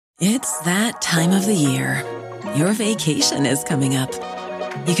It's that time of the year. Your vacation is coming up.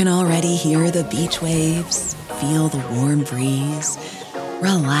 You can already hear the beach waves, feel the warm breeze,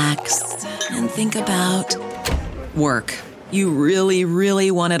 relax, and think about work. You really, really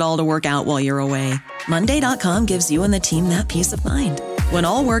want it all to work out while you're away. Monday.com gives you and the team that peace of mind. When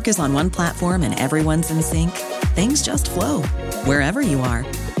all work is on one platform and everyone's in sync, things just flow. Wherever you are,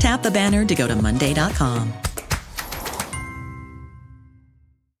 tap the banner to go to Monday.com.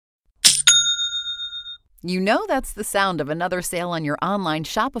 You know that's the sound of another sale on your online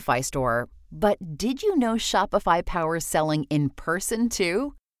Shopify store. But did you know Shopify powers selling in person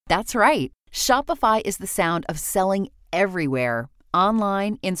too? That's right. Shopify is the sound of selling everywhere.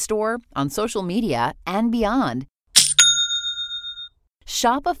 Online, in-store, on social media, and beyond.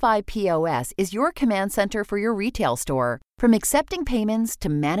 Shopify POS is your command center for your retail store. From accepting payments to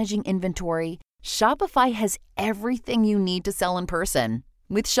managing inventory, Shopify has everything you need to sell in person.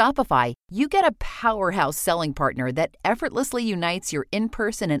 With Shopify, you get a powerhouse selling partner that effortlessly unites your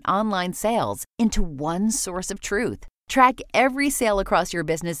in-person and online sales into one source of truth. Track every sale across your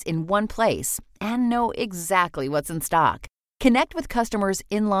business in one place and know exactly what's in stock. Connect with customers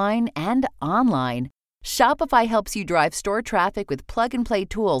in-line and online. Shopify helps you drive store traffic with plug-and-play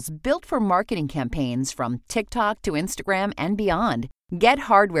tools built for marketing campaigns from TikTok to Instagram and beyond. Get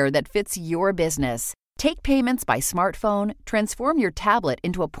hardware that fits your business. Take payments by smartphone, transform your tablet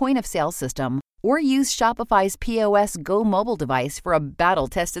into a point-of-sale system, or use Shopify's POS Go mobile device for a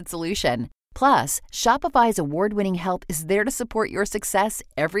battle-tested solution. Plus, Shopify's award-winning help is there to support your success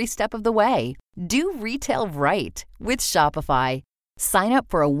every step of the way. Do retail right with Shopify. Sign up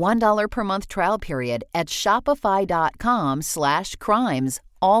for a $1 per month trial period at shopify.com/crimes,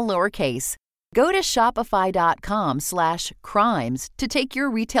 all lowercase. Go to shopify.com/crimes to take your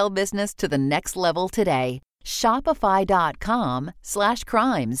retail business to the next level today.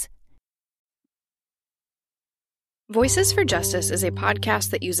 Shopify.com/crimes. Voices for Justice is a podcast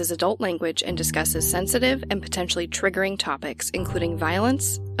that uses adult language and discusses sensitive and potentially triggering topics, including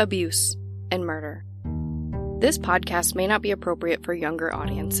violence, abuse, and murder. This podcast may not be appropriate for younger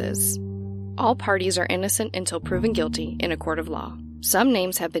audiences. All parties are innocent until proven guilty in a court of law. Some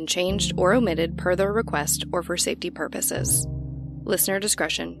names have been changed or omitted per their request or for safety purposes. Listener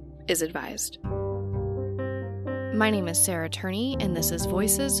discretion is advised. My name is Sarah Turney, and this is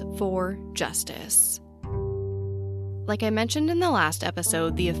Voices for Justice. Like I mentioned in the last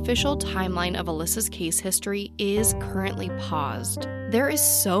episode, the official timeline of Alyssa's case history is currently paused. There is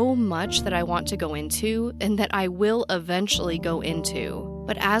so much that I want to go into and that I will eventually go into.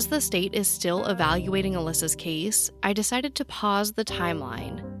 But as the state is still evaluating Alyssa's case, I decided to pause the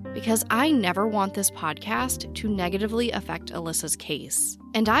timeline because I never want this podcast to negatively affect Alyssa's case.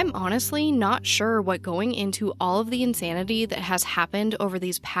 And I'm honestly not sure what going into all of the insanity that has happened over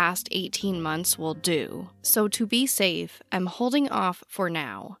these past 18 months will do. So to be safe, I'm holding off for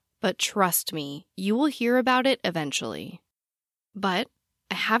now. But trust me, you will hear about it eventually. But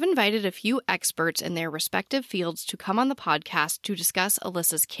I have invited a few experts in their respective fields to come on the podcast to discuss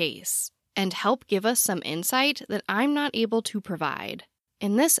Alyssa's case and help give us some insight that I'm not able to provide.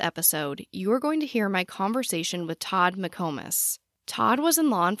 In this episode, you are going to hear my conversation with Todd McComas. Todd was in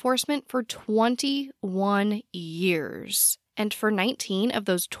law enforcement for 21 years. And for 19 of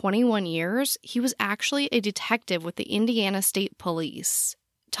those 21 years, he was actually a detective with the Indiana State Police.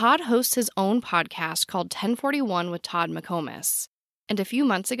 Todd hosts his own podcast called 1041 with Todd McComas. And a few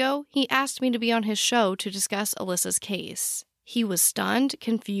months ago, he asked me to be on his show to discuss Alyssa's case. He was stunned,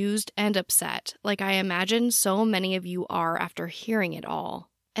 confused, and upset, like I imagine so many of you are after hearing it all.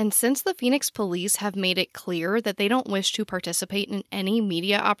 And since the Phoenix police have made it clear that they don't wish to participate in any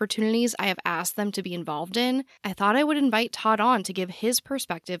media opportunities I have asked them to be involved in, I thought I would invite Todd on to give his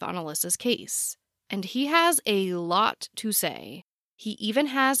perspective on Alyssa's case. And he has a lot to say. He even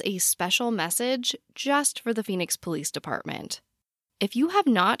has a special message just for the Phoenix Police Department. If you have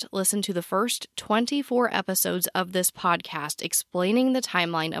not listened to the first 24 episodes of this podcast explaining the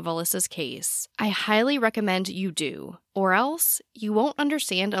timeline of Alyssa's case, I highly recommend you do, or else you won't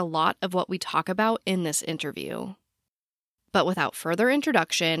understand a lot of what we talk about in this interview. But without further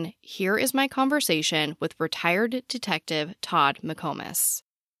introduction, here is my conversation with retired detective Todd McComas.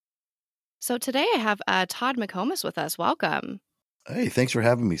 So today I have Todd McComas with us. Welcome. Hey, thanks for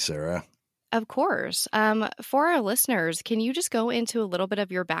having me, Sarah. Of course. For our listeners, can you just go into a little bit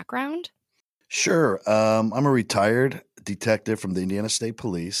of your background? Sure. I'm a retired detective from the Indiana State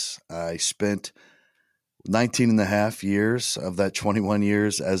Police. I spent 19 and a half years of that 21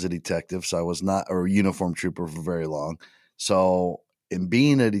 years as a detective, so I was not a uniform trooper for very long. So in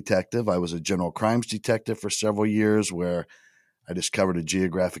being a detective, I was a general crimes detective for several years where I just covered a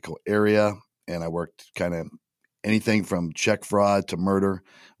geographical area, and I worked kind of anything from check fraud to murder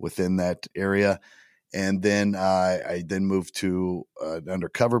within that area. And then I then moved to an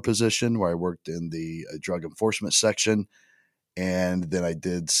undercover position where I worked in the drug enforcement section. And then I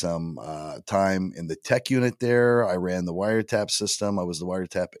did some time in the tech unit there. I ran the wiretap system. I was the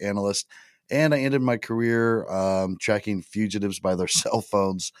wiretap analyst. And I ended my career tracking fugitives by their cell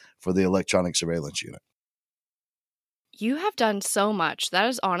phones for the electronic surveillance unit. You have done so much. That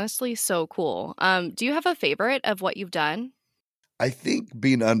is honestly so cool. Do you have a favorite of what you've done? I think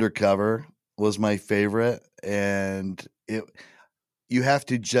being undercover was my favorite. And you have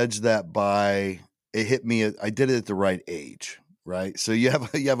to judge that by, it hit me, I did it at the right age. Right. So you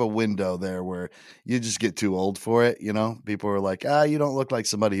have a window there where you just get too old for it. You know, people are like, you don't look like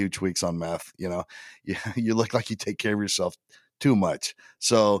somebody who tweaks on meth. You know, you look like you take care of yourself too much.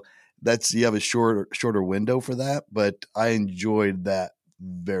 So you have a shorter window for that. But I enjoyed that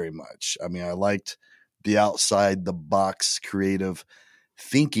very much. I mean, I liked the outside the box creative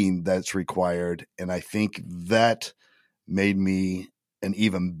thinking that's required. And I think that made me an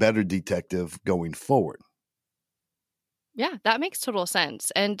even better detective going forward. Yeah, that makes total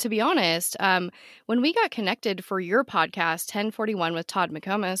sense. And to be honest, when we got connected for your podcast, 1041 with Todd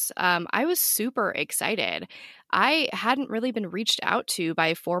McComas, I was super excited. I hadn't really been reached out to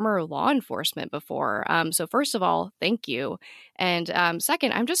by former law enforcement before. So first of all, thank you. And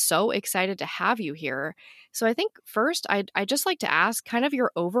second, I'm just so excited to have you here. So I think first, I'd just like to ask kind of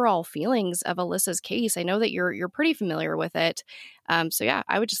your overall feelings of Alyssa's case. I know that you're pretty familiar with it. So yeah,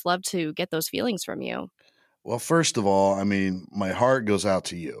 I would just love to get those feelings from you. Well, first of all, I mean, my heart goes out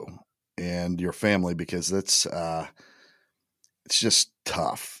to you and your family because it's just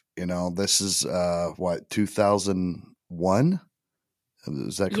tough. You know, this is 2001?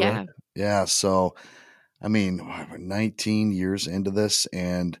 Is that correct? Yeah. So, I mean, we're 19 years into this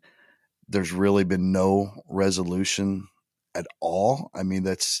and there's really been no resolution at all. I mean,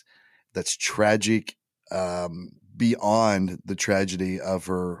 that's tragic beyond the tragedy of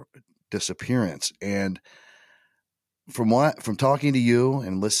her disappearance. And from talking to you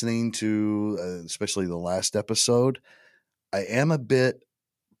and listening to especially the last episode, I am a bit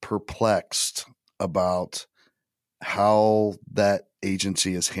perplexed about how that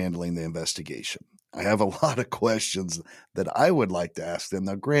agency is handling the investigation. I have a lot of questions that I would like to ask them.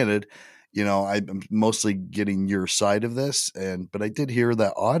 Now, granted, you know, I'm mostly getting your side of this, but I did hear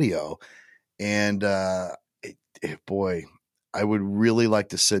that audio, and boy, I would really like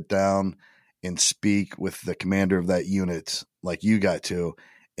to sit down and speak with the commander of that unit like you got to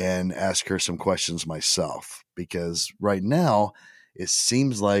and ask her some questions myself, because right now it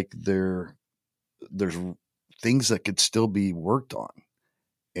seems like there's things that could still be worked on.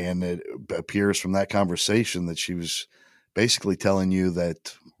 And it appears from that conversation that she was basically telling you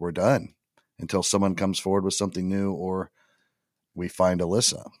that we're done until someone comes forward with something new or we find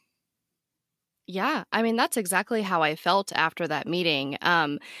Alyssa. Yeah, I mean, that's exactly how I felt after that meeting.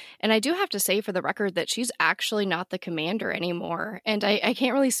 And I do have to say for the record that she's actually not the commander anymore. And I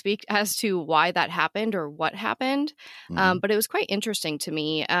can't really speak as to why that happened or what happened. But it was quite interesting to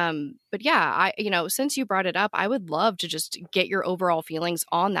me. But yeah, since you brought it up, I would love to just get your overall feelings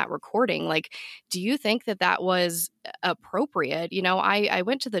on that recording. Like, do you think that was appropriate? You know, I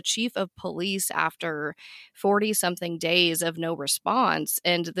went to the chief of police after 40-something days of no response,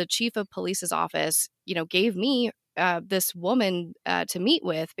 and the chief of police's office, gave me this woman to meet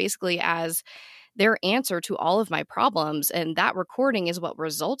with, basically as their answer to all of my problems. And that recording is what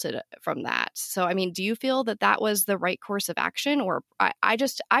resulted from that. So, I mean, do you feel that was the right course of action? Or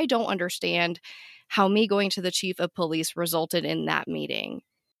I don't understand how me going to the chief of police resulted in that meeting.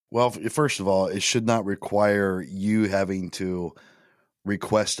 Well, first of all, it should not require you having to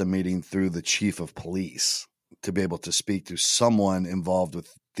request a meeting through the chief of police to be able to speak to someone involved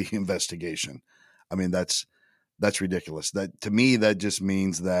with the investigation. I mean, that's ridiculous. That, to me, that just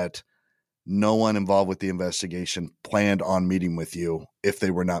means that no one involved with the investigation planned on meeting with you if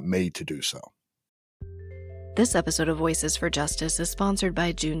they were not made to do so. This episode of Voices for Justice is sponsored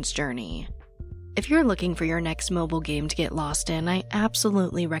by June's Journey. If you're looking for your next mobile game to get lost in, I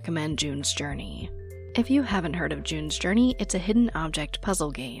absolutely recommend June's Journey. If you haven't heard of June's Journey, it's a hidden object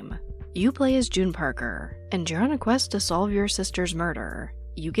puzzle game. You play as June Parker, and you're on a quest to solve your sister's murder.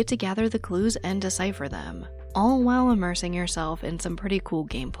 You get to gather the clues and decipher them, all while immersing yourself in some pretty cool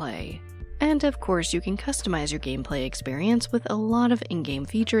gameplay. And of course, you can customize your gameplay experience with a lot of in-game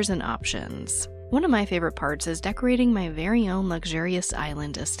features and options. One of my favorite parts is decorating my very own luxurious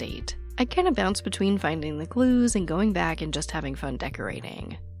island estate. I kind of bounce between finding the clues and going back and just having fun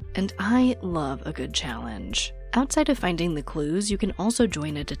decorating. And I love a good challenge. Outside of finding the clues, you can also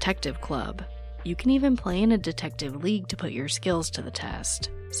join a detective club. You can even play in a detective league to put your skills to the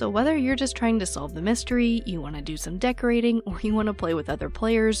test. So whether you're just trying to solve the mystery, you want to do some decorating, or you want to play with other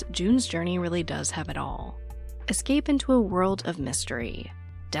players, June's Journey really does have it all. Escape into a world of mystery.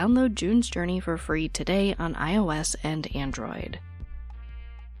 Download June's Journey for free today on iOS and Android.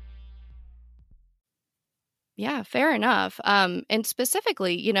 Yeah, fair enough. And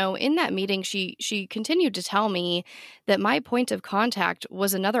specifically, in that meeting, she continued to tell me that my point of contact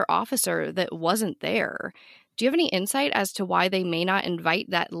was another officer that wasn't there. Do you have any insight as to why they may not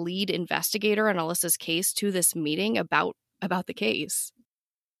invite that lead investigator on Alyssa's case to this meeting about the case?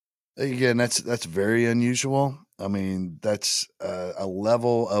 Again, that's very unusual. I mean, that's a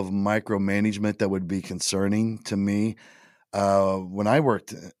level of micromanagement that would be concerning to me. When I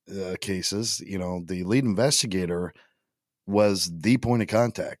worked cases, the lead investigator was the point of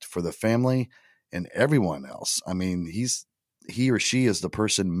contact for the family and everyone else. I mean, he or she is the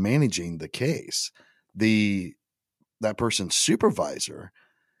person managing the case. That person's supervisor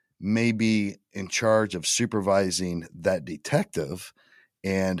may be in charge of supervising that detective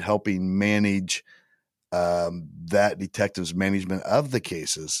and helping manage that detective's management of the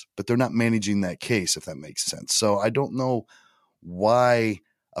cases, but they're not managing that case, if that makes sense. So I don't know why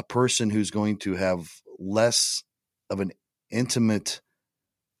a person who's going to have less of an intimate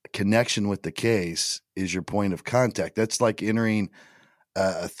connection with the case is your point of contact. That's like entering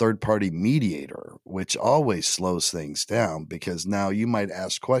a third-party mediator, which always slows things down because now you might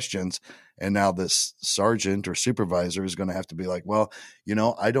ask questions and now this sergeant or supervisor is going to have to be like, well,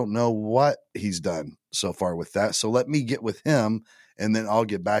 I don't know what he's done so far with that. So let me get with him and then I'll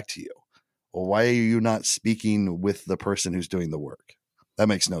get back to you. Well, why are you not speaking with the person who's doing the work? That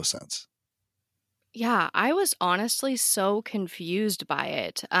makes no sense. Yeah, I was honestly so confused by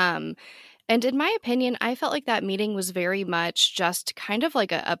it. And in my opinion, I felt like that meeting was very much just kind of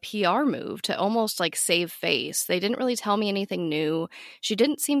like a PR move to almost like save face. They didn't really tell me anything new. She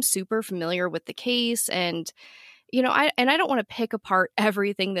didn't seem super familiar with the case. And I don't want to pick apart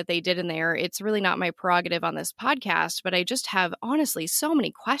everything that they did in there. It's really not my prerogative on this podcast, but I just have honestly so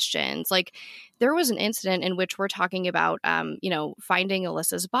many questions. Like there was an incident in which we're talking about, finding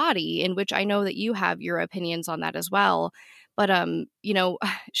Alyssa's body, in which I know that you have your opinions on that as well. But,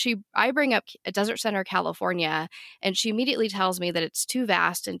 I bring up Desert Center, California, and she immediately tells me that it's too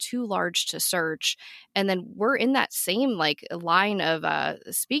vast and too large to search. And then we're in that same like line of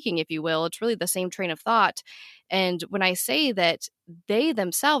speaking, if you will. It's really the same train of thought. And when I say that they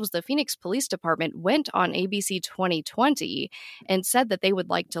themselves, the Phoenix Police Department, went on ABC 2020 and said that they would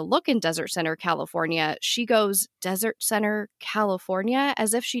like to look in Desert Center, California, she goes, Desert Center, California,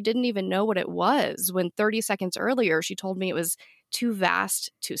 as if she didn't even know what it was, when 30 seconds earlier she told me it was too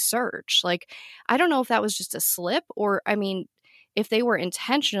vast to search. Like, I don't know if that was just a slip or, if they were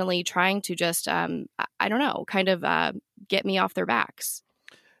intentionally trying to just, I don't know, kind of get me off their backs.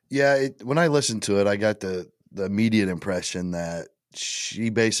 Yeah, when I listened to it, I got the immediate impression that she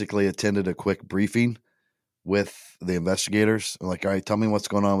basically attended a quick briefing with the investigators. Like, all right, tell me what's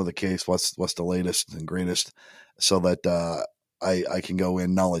going on with the case. What's the latest and greatest, so that I can go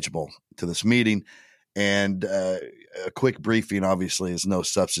in knowledgeable to this meeting. And a quick briefing, obviously, is no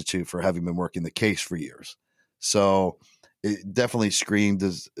substitute for having been working the case for years. So it definitely screamed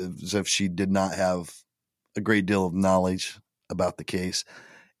as if she did not have a great deal of knowledge about the case.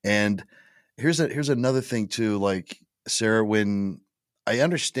 And here's another thing too, like, Sarah, when I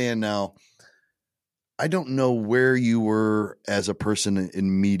understand now, I don't know where you were as a person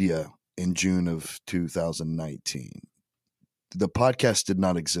in media in June of 2019. The podcast did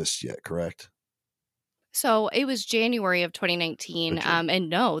not exist yet, correct? So it was January of 2019. Okay. And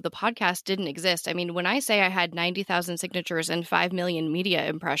no, the podcast didn't exist. I mean, when I say I had 90,000 signatures and 5 million media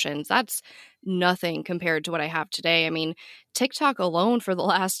impressions, that's nothing compared to what I have today. I mean, TikTok alone for the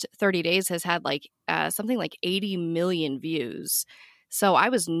last 30 days has had something like 80 million views. So I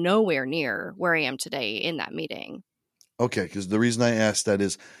was nowhere near where I am today in that meeting. Okay, because the reason I asked that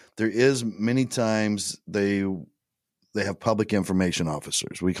is there is many times they have public information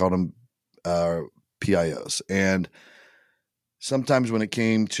officers. We call them PIOs. And sometimes when it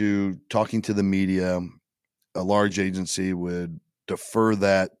came to talking to the media, a large agency would defer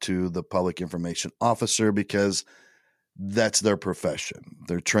that to the public information officer because that's their profession.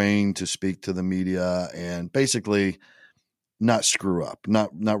 They're trained to speak to the media and basically not screw up,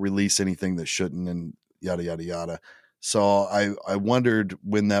 not release anything that shouldn't, and yada, yada, yada. So I wondered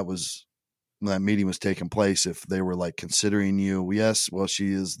when that meeting was taking place, if they were like considering you. Yes, well,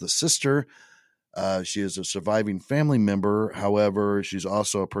 she is the sister She is a surviving family member. However, she's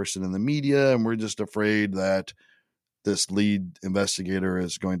also a person in the media, and we're just afraid that this lead investigator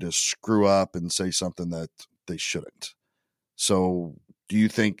is going to screw up and say something that they shouldn't. So do you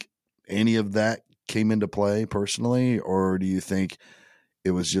think any of that came into play personally, or do you think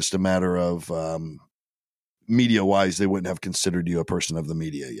it was just a matter of media-wise, they wouldn't have considered you a person of the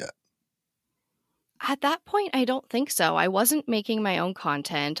media yet? At that point, I don't think so. I wasn't making my own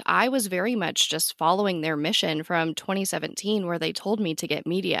content. I was very much just following their mission from 2017, where they told me to get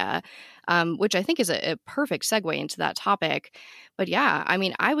media, which I think is a perfect segue into that topic. But yeah, I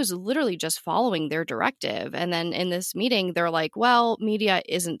mean, I was literally just following their directive. And then in this meeting, they're like, well, media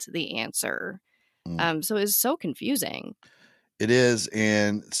isn't the answer. So it's so confusing. It is.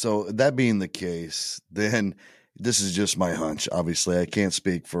 And so that being the case, then this is just my hunch. Obviously, I can't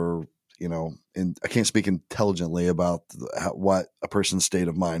speak for, and I can't speak intelligently about what a person's state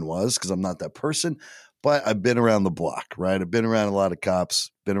of mind was because I'm not that person, but I've been around the block, right? I've been around a lot of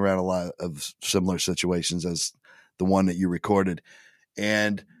cops, been around a lot of similar situations as the one that you recorded.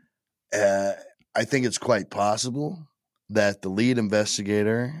 And I think it's quite possible that the lead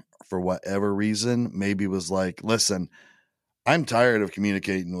investigator, for whatever reason, maybe was like, listen, I'm tired of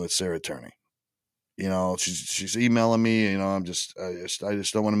communicating with Sarah Turney. She's emailing me, I just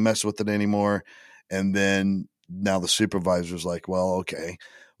don't want to mess with it anymore. And then now the supervisor's like, well, okay,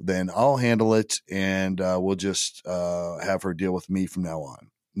 then I'll handle it. And we'll just have her deal with me from now on.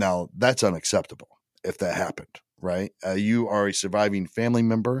 Now that's unacceptable if that happened, right? You are a surviving family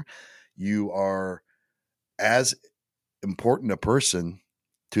member. You are as important a person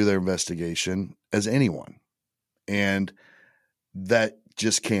to their investigation as anyone. And that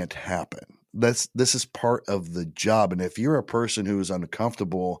just can't happen. This is part of the job. And if you're a person who is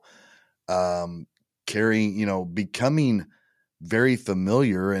uncomfortable becoming very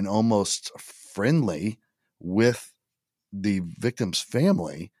familiar and almost friendly with the victim's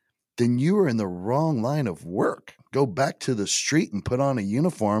family, then you are in the wrong line of work. Go back to the street and put on a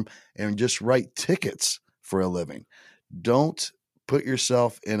uniform and just write tickets for a living. Don't put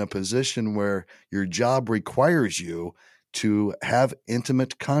yourself in a position where your job requires you to have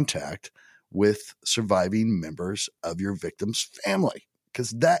intimate contact with surviving members of your victim's family,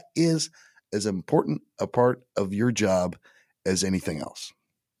 because that is as important a part of your job as anything else.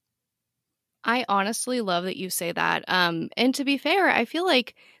 I honestly love that you say that. And to be fair, I feel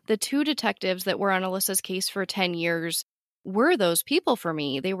like the two detectives that were on Alyssa's case for 10 years were those people for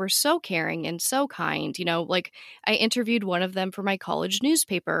me. They were so caring and so kind. Like I interviewed one of them for my college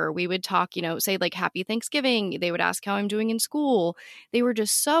newspaper. We would talk, say like happy Thanksgiving. They would ask how I'm doing in school. They were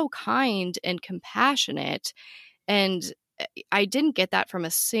just so kind and compassionate. And I didn't get that from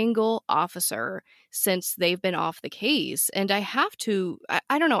a single officer since they've been off the case. And I have to,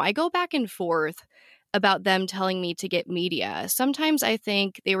 I don't know, I go back and forth about them telling me to get media. Sometimes I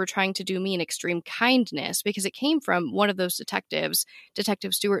think they were trying to do me an extreme kindness because it came from one of those detectives,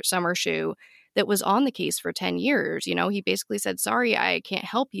 Detective Stuart Summershoe, that was on the case for 10 years. He basically said, sorry, I can't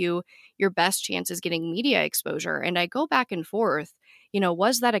help you. Your best chance is getting media exposure. And I go back and forth,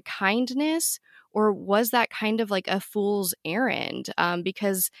 was that a kindness or was that kind of like a fool's errand?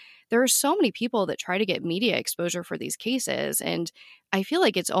 Because there are so many people that try to get media exposure for these cases. And I feel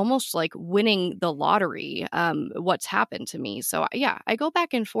like it's almost like winning the lottery, what's happened to me. So yeah, I go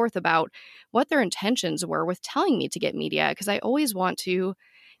back and forth about what their intentions were with telling me to get media, because I always want to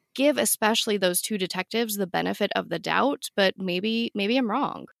give especially those two detectives the benefit of the doubt, but maybe I'm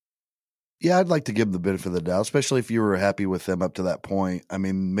wrong. Yeah, I'd like to give them the benefit of the doubt, especially if you were happy with them up to that point. I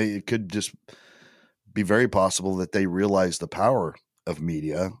mean, it could just be very possible that they realize the power of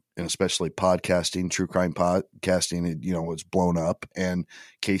media, and especially podcasting, true crime podcasting, it's blown up and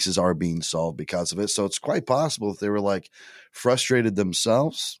cases are being solved because of it. So it's quite possible if they were like frustrated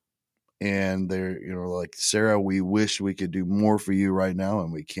themselves and they're, like, Sarah, we wish we could do more for you right now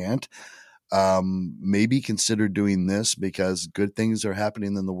and we can't. Maybe consider doing this because good things are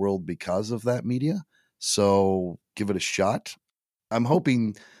happening in the world because of that media. So give it a shot. I'm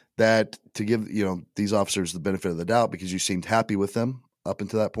hoping that to give, these officers the benefit of the doubt because you seemed happy with them up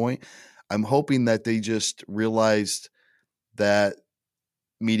until that point. I'm hoping that they just realized that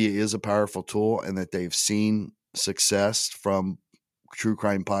media is a powerful tool and that they've seen success from true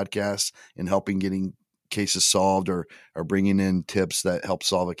crime podcasts in helping getting cases solved or bringing in tips that help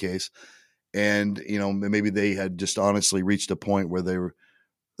solve a case. And, maybe they had just honestly reached a point where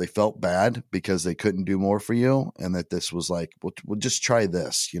they felt bad because they couldn't do more for you. And that this was like, we'll just try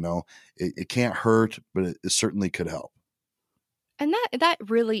this, it can't hurt, but it certainly could help. And that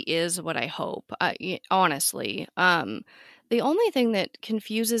really is what I hope, honestly. The only thing that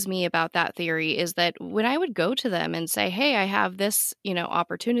confuses me about that theory is that when I would go to them and say, "Hey, I have this,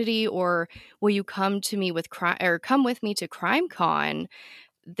 opportunity," or "Will you come to me with or come with me to CrimeCon?"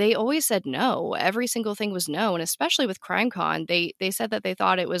 They always said no. Every single thing was no, and especially with CrimeCon, they said that they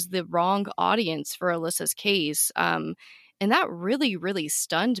thought it was the wrong audience for Alyssa's case. And that really, really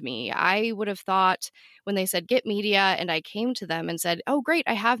stunned me. I would have thought when they said get media, and I came to them and said, "Oh, great,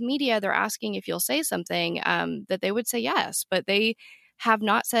 I have media. They're asking if you'll say something," that they would say yes. But they have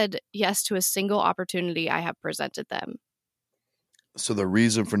not said yes to a single opportunity I have presented them. So the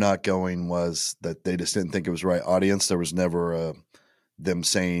reason for not going was that they just didn't think it was the right audience. There was never them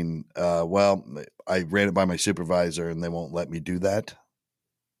saying, well, I ran it by my supervisor and they won't let me do that.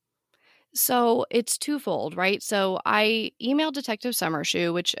 So it's twofold, right? So I emailed Detective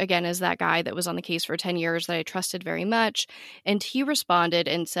Summershoe, which again is that guy that was on the case for 10 years that I trusted very much. And he responded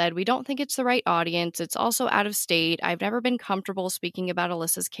and said, "We don't think it's the right audience. It's also out of state. I've never been comfortable speaking about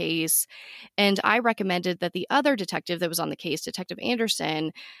Alyssa's case." And I recommended that the other detective that was on the case, Detective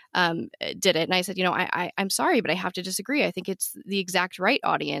Anderson, did it. And I said, I'm sorry, but I have to disagree. I think it's the exact right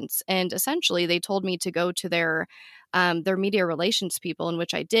audience. And essentially they told me to go to their media relations people, in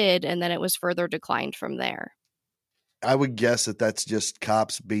which I did, and then it was further declined from there. I would guess that that's just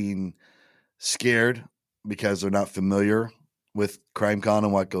cops being scared because they're not familiar with CrimeCon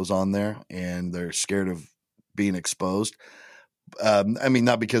and what goes on there, and they're scared of being exposed. I mean,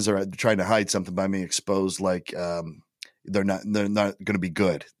 not because they're trying to hide something, but I mean exposed like they're not going to be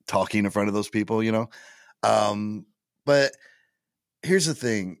good talking in front of those people, But here's the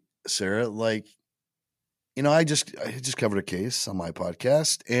thing, Sarah, like, I just covered a case on my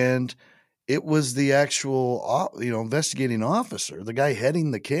podcast, and it was the actual, investigating officer, the guy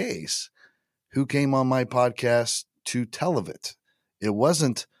heading the case, who came on my podcast to tell of it. It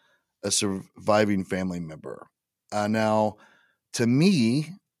wasn't a surviving family member. Now, to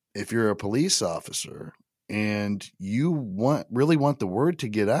me, if you're a police officer and you really want the word to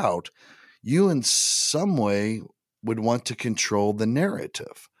get out, you in some way would want to control the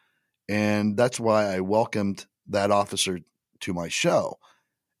narrative. And that's why I welcomed that officer to my show.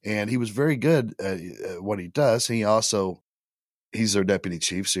 And he was very good at what he does. He's their deputy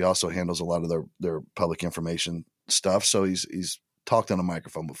chief, so he also handles a lot of their public information stuff. So he's talked on a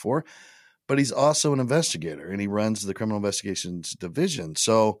microphone before, but he's also an investigator, and he runs the criminal investigations division.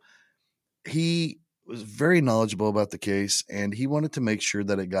 So he was very knowledgeable about the case, and he wanted to make sure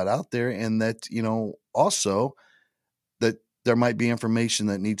that it got out there, and that, also that there might be information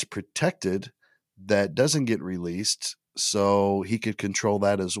that needs protected that doesn't get released, so he could control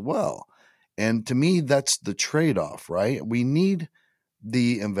that as well. And to me, that's the trade-off, right? We need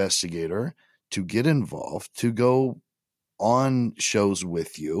the investigator to get involved, to go on shows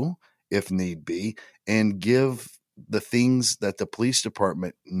with you, if need be, and give the things that the police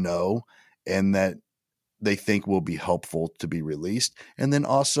department know and that they think will be helpful to be released. And then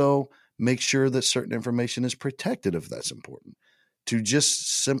also make sure that certain information is protected if that's important. To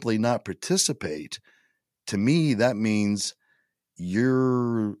just simply not participate, to me, that means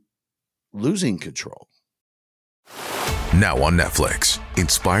you're losing control. Now on Netflix,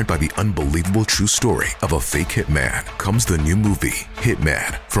 inspired by the unbelievable true story of a fake hitman, comes the new movie,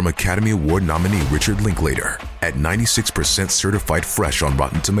 Hitman, from Academy Award nominee Richard Linklater. At 96% certified fresh on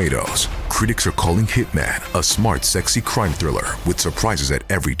Rotten Tomatoes, critics are calling Hitman a smart, sexy crime thriller with surprises at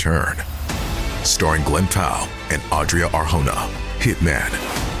every turn. Starring Glenn Powell and Adria Arjona, Hitman.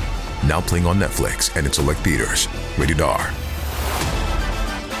 Now playing on Netflix and in select theaters. Rated R.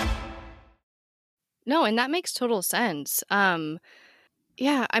 No, and that makes total sense.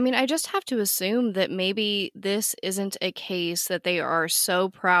 Yeah, I mean, I just have to assume that maybe this isn't a case that they are so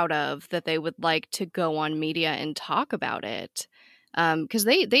proud of that they would like to go on media and talk about it. Because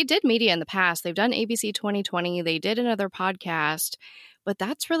they did media in the past. They've done ABC 2020. They did another podcast. But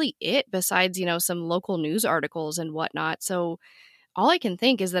that's really it besides, some local news articles and whatnot. So all I can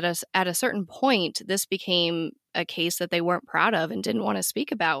think is that at a certain point, this became a case that they weren't proud of and didn't want to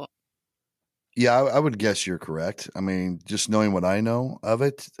speak about. Yeah, I would guess you're correct. I mean, just knowing what I know of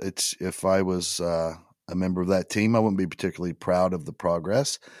it, if I was a member of that team, I wouldn't be particularly proud of the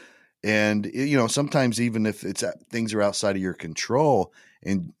progress. And, sometimes even if things are outside of your control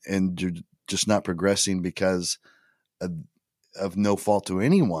and you're just not progressing because of no fault to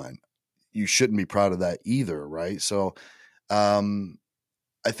anyone, you shouldn't be proud of that either, right? So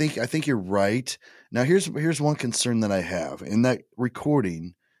I think you're right. Now, here's one concern that I have. In that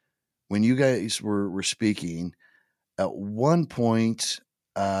recording, when you guys were speaking, at one point,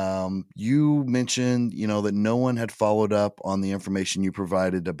 you mentioned, that no one had followed up on the information you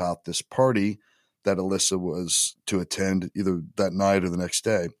provided about this party that Alyssa was to attend either that night or the next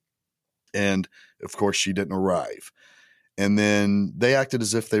day. And of course, she didn't arrive. And then they acted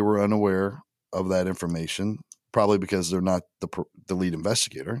as if they were unaware of that information, probably because they're not the lead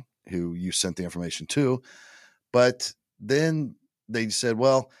investigator who you sent the information to. But then they said,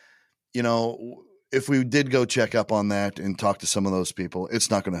 well, you know, if we did go check up on that and talk to some of those people, it's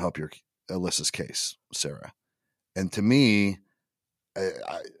not going to help your Alyssa's case, Sarah. And to me,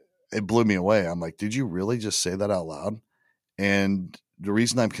 it blew me away. I'm like, did you really just say that out loud? And the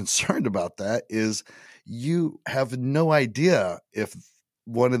reason I'm concerned about that is you have no idea if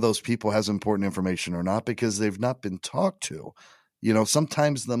one of those people has important information or not, because they've not been talked to. You know,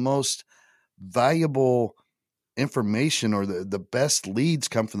 sometimes the most valuable information or the best leads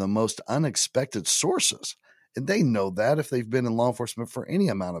come from the most unexpected sources. And they know that if they've been in law enforcement for any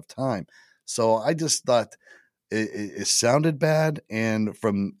amount of time. So I just thought it sounded bad. And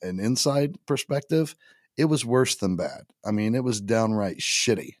from an inside perspective, it was worse than bad. I mean, it was downright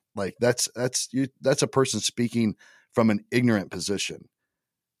shitty. Like that's a person speaking from an ignorant position.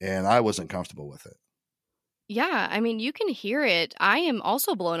 And I wasn't comfortable with it. Yeah, I mean, you can hear it. I am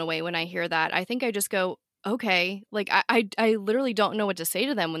also blown away when I hear that. I think I just go, okay. Like I literally don't know what to say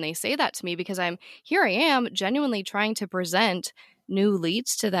to them when they say that to me, because I am genuinely trying to present new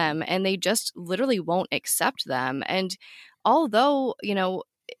leads to them, and they just literally won't accept them. And although, you know,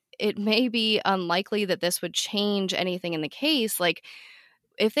 it may be unlikely that this would change anything in the case, like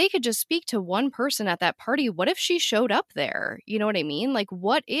if they could just speak to one person at that party, what if she showed up there? You know what I mean? Like,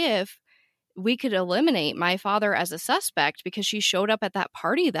 what if we could eliminate my father as a suspect because she showed up at that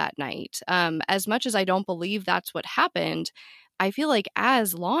party that night? As much as I don't believe that's what happened, I feel like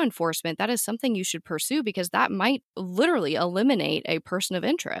as law enforcement, that is something you should pursue, because that might literally eliminate a person of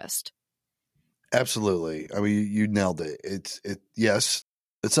interest. Absolutely. I mean, you nailed it. Yes,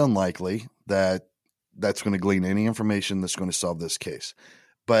 it's unlikely that that's going to glean any information that's going to solve this case.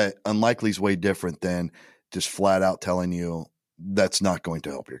 But unlikely is way different than just flat out telling you that's not going to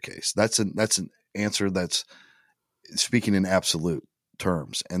help your case. That's an answer that's speaking in absolute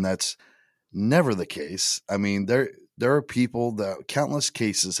terms, and that's never the case. I mean, there are people that countless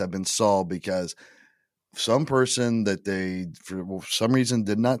cases have been solved because some person that they for some reason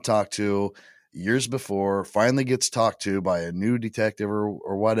did not talk to years before finally gets talked to by a new detective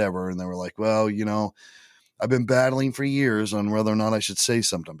or whatever, and they were like, well, you know, I've been battling for years on whether or not I should say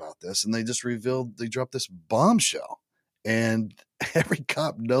something about this, and they dropped this bombshell. And every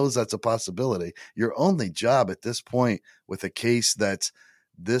cop knows that's a possibility. Your only job at this point with a case that's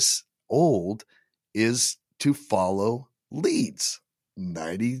this old is to follow leads.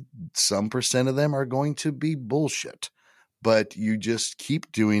 90% of them are going to be bullshit, but you just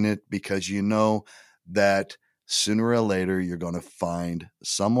keep doing it because you know that sooner or later you're going to find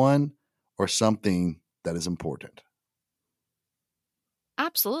someone or something that is important.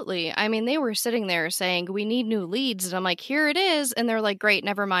 Absolutely. I mean, they were sitting there saying, we need new leads. And I'm like, here it is. And they're like, great,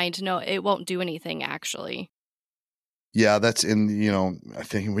 never mind. No, it won't do anything, actually. Yeah, that's I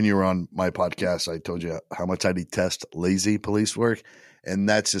think when you were on my podcast, I told you how much I detest lazy police work. And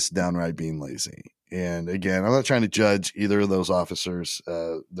that's just downright being lazy. And again, I'm not trying to judge either of those officers,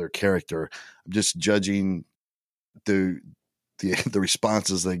 their character. I'm just judging the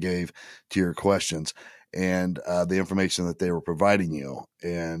responses they gave to your questions and the information that they were providing you.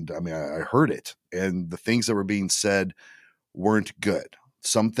 And I mean, I heard it, and the things that were being said weren't good.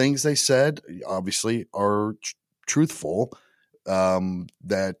 Some things they said obviously are truthful,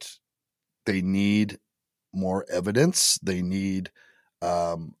 that they need more evidence. They need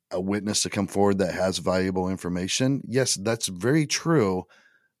a witness to come forward that has valuable information. Yes, that's very true.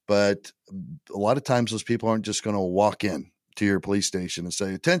 But a lot of times those people aren't just going to walk in to your police station and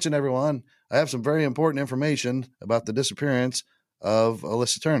say, attention, everyone, I have some very important information about the disappearance of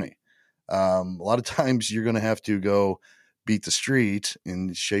Alyssa Turney. A lot of times you're going to have to go beat the street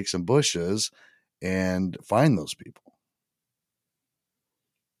and shake some bushes and find those people.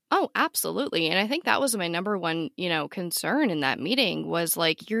 Oh, absolutely. And I think that was my number one, concern in that meeting was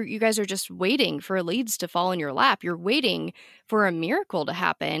like, you guys are just waiting for leads to fall in your lap. You're waiting for a miracle to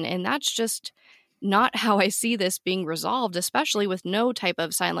happen. And that's just not how I see this being resolved, especially with no type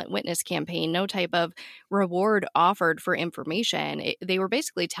of silent witness campaign, no type of reward offered for information. They were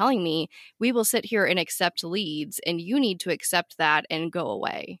basically telling me, we will sit here and accept leads, and you need to accept that and go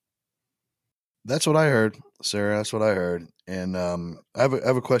away. That's what I heard, Sarah. That's what I heard. And I have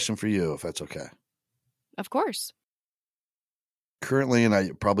a question for you, if that's okay. Of course. Currently, and I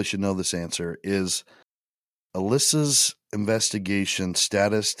probably should know this answer, is Alyssa's investigation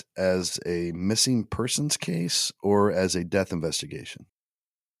status as a missing persons case or as a death investigation?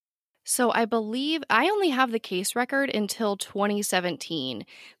 So I believe I only have the case record until 2017,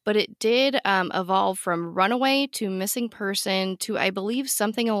 but it did evolve from runaway to missing person to, I believe,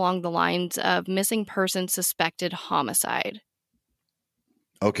 something along the lines of missing person suspected homicide.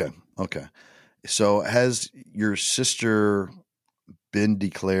 Okay. Okay. So has your sister been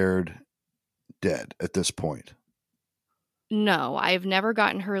declared dead at this point? No, I've never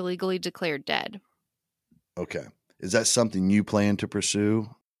gotten her legally declared dead. Okay. Is that something you plan to pursue?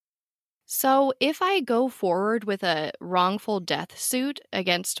 So, if I go forward with a wrongful death suit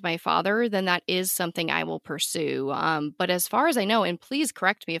against my father, then that is something I will pursue. But as far as I know, and please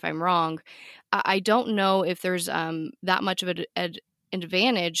correct me if I'm wrong, I don't know if there's that much of an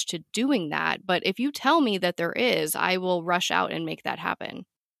advantage to doing that. But if you tell me that there is, I will rush out and make that happen.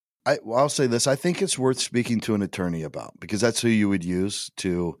 I'll say this. I think it's worth speaking to an attorney about, because that's who you would use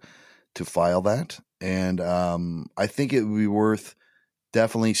to file that. And I think it would be worth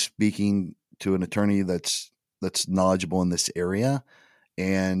definitely speaking to an attorney that's knowledgeable in this area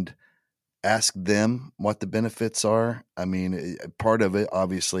and ask them what the benefits are. I mean, part of it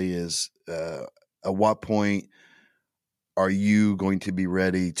obviously is at what point are you going to be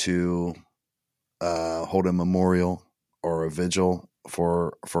ready to hold a memorial or a vigil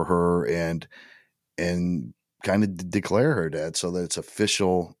for her and kind of declare her dead so that it's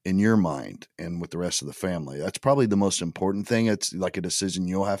official in your mind and with the rest of the family. That's probably the most important thing. It's like a decision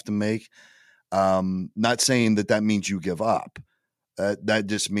you'll have to make. Not saying that means you give up. That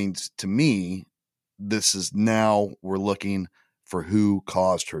just means, to me, this is now we're looking for who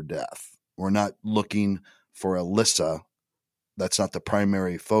caused her death. We're not looking for Alyssa. That's not the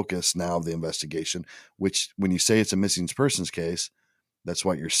primary focus now of the investigation, which when you say it's a missing persons case, that's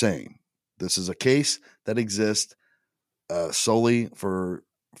what you're saying. This is a case that exists solely for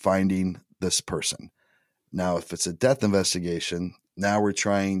finding this person. Now, if it's a death investigation, now we're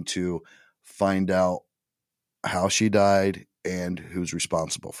trying to find out how she died and who's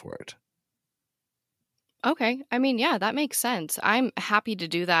responsible for it. Okay. I mean, yeah, that makes sense. I'm happy to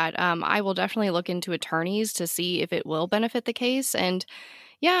do that. I will definitely look into attorneys to see if it will benefit the case. And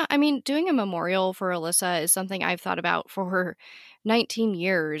yeah, I mean, doing a memorial for Alyssa is something I've thought about for 19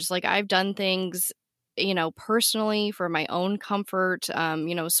 years. Like, I've done things, personally for my own comfort,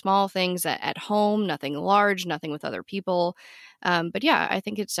 small things at home, nothing large, nothing with other people. But yeah, I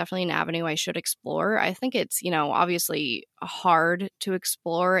think it's definitely an avenue I should explore. I think it's, obviously hard to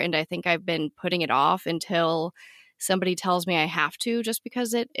explore. And I think I've been putting it off until somebody tells me I have to, just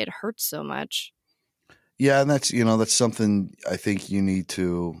because it hurts so much. Yeah, and that's something I think you need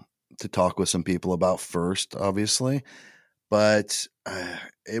to talk with some people about first, obviously. But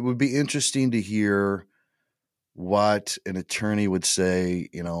it would be interesting to hear what an attorney would say,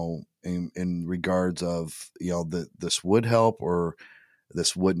 in regards of, that this would help or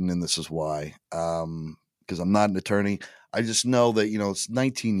this wouldn't, and this is why. Because I'm not an attorney. I just know that, it's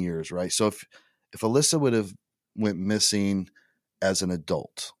 19 years, right? So if Alyssa would have went missing as an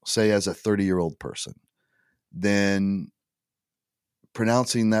adult, say as a 30-year-old person, then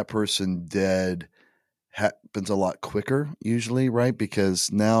pronouncing that person dead happens a lot quicker usually, right? Because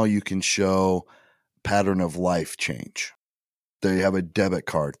now you can show pattern of life change. They have a debit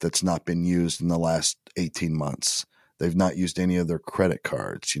card that's not been used in the last 18 months. They've not used any of their credit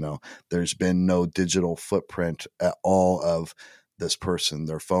cards. There's been no digital footprint at all of this person.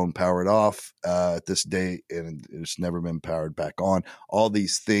 Their phone powered off at this date, and it's never been powered back on. All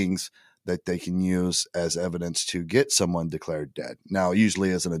these things that they can use as evidence to get someone declared dead. Now,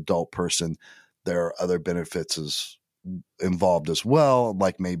 usually as an adult person, there are other benefits involved as well,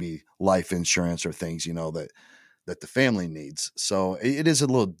 like maybe life insurance or things, that the family needs. So it is a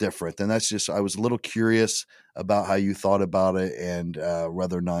little different. And that's just, I was a little curious about how you thought about it and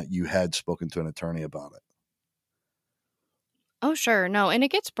whether or not you had spoken to an attorney about it. Oh, sure. No, and it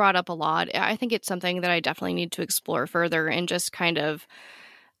gets brought up a lot. I think it's something that I definitely need to explore further and just kind of,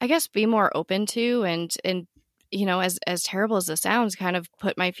 I guess, be more open to and as terrible as this sounds, kind of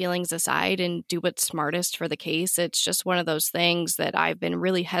put my feelings aside and do what's smartest for the case. It's just one of those things that I've been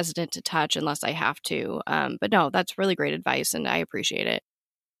really hesitant to touch unless I have to. But no, that's really great advice, and I appreciate it.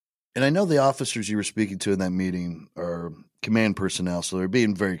 And I know the officers you were speaking to in that meeting are command personnel, so they're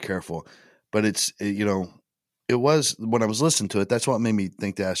being very careful. But it was, when I was listening to it, that's what made me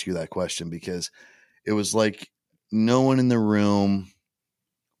think to ask you that question, because it was like no one in the room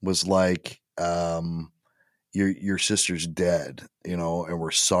was like, your sister's dead, and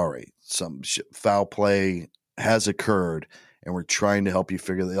we're sorry. Some foul play has occurred, and we're trying to help you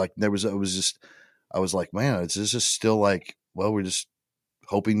figure that. Like I was like, man, it's just still like, well, we're just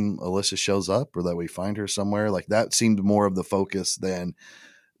hoping Alyssa shows up or that we find her somewhere. Like that seemed more of the focus than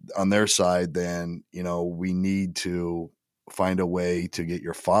on their side, then, we need to find a way to get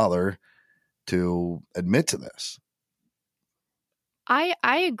your father to admit to this. I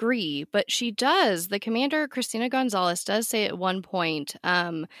agree, but the commander, Christina Gonzalez, does say at one point,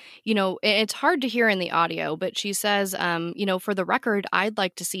 it's hard to hear in the audio, but she says, for the record, I'd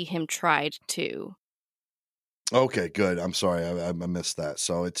like to see him tried too. Okay, good. I'm sorry. I missed that.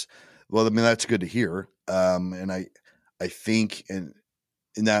 So that's good to hear. And I think, and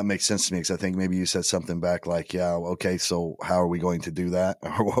that makes sense to me, because I think maybe you said something back like, yeah, okay, so how are we going to do that?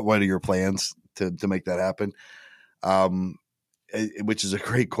 Or what are your plans to make that happen? Which is a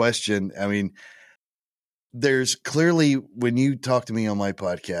great question. I mean, there's clearly, when you talked to me on my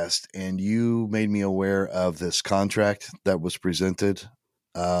podcast and you made me aware of this contract that was presented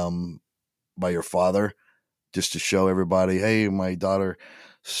by your father, just to show everybody, hey, my daughter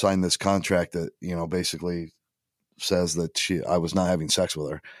signed this contract that, basically says that I was not having sex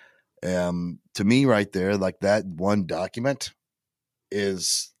with her. To me right there, like that one document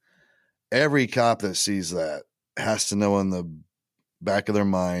is, every cop that sees that has to know in the back of their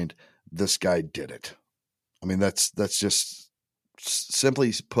mind, this guy did it. I mean, that's just,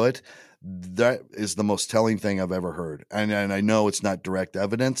 simply put, that is the most telling thing I've ever heard. And I know it's not direct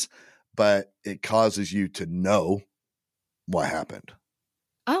evidence, but it causes you to know what happened.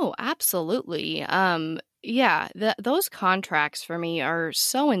 Oh, absolutely. Yeah, those contracts for me are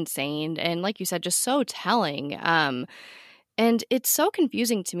so insane. And like you said, just so telling. And it's so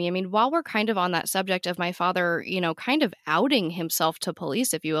confusing to me. I mean, while we're kind of on that subject of my father, kind of outing himself to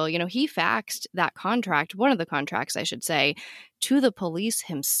police, if you will, he faxed that contract, one of the contracts, I should say, to the police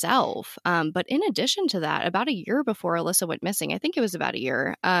himself. But in addition to that, about a year before Alyssa went missing, I think it was about a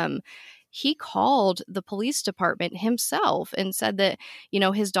year, he called the police department himself and said that,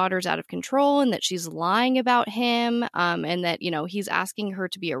 his daughter's out of control and that she's lying about him, and that, he's asking her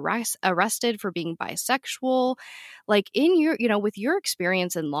to be arrested for being bisexual. Like, in your, with your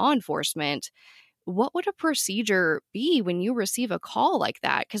experience in law enforcement, what would a procedure be when you receive a call like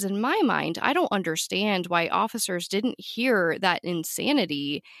that? Because in my mind, I don't understand why officers didn't hear that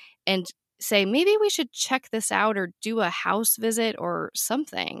insanity and say, maybe we should check this out or do a house visit or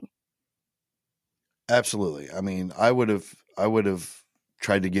something. Absolutely. I mean, I would have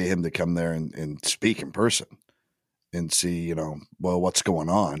tried to get him to come there and speak in person and see, what's going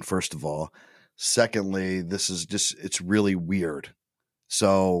on, first of all. Secondly, it's really weird.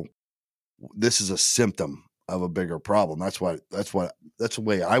 So this is a symptom of a bigger problem. That's the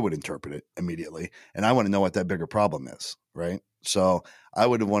way I would interpret it immediately. And I want to know what that bigger problem is. Right. So I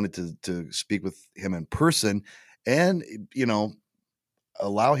would have wanted to speak with him in person and,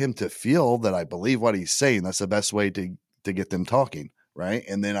 allow him to feel that I believe what he's saying. That's the best way to get them talking. Right.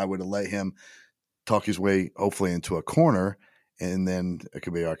 And then I would have let him talk his way, hopefully, into a corner. And then it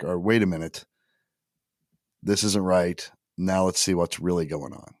could be like, oh, wait a minute, this isn't right. Now let's see what's really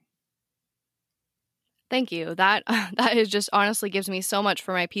going on. Thank you. That is just honestly gives me so much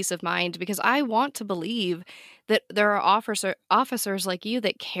for my peace of mind, because I want to believe that there are officers like you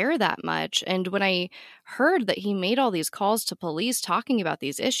that care that much. And when I heard that he made all these calls to police talking about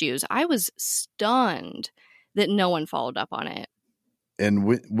these issues, I was stunned that no one followed up on it. And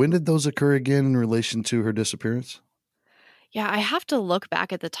when did those occur again in relation to her disappearance? Yeah, I have to look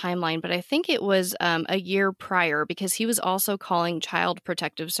back at the timeline, but I think it was a year prior, because he was also calling Child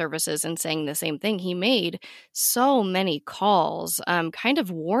Protective Services and saying the same thing. He made so many calls, kind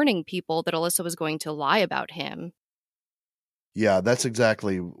of warning people that Alyssa was going to lie about him. Yeah, that's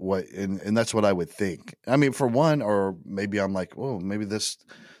exactly what, and that's what I would think. I mean, for one, or maybe I'm like, oh, maybe this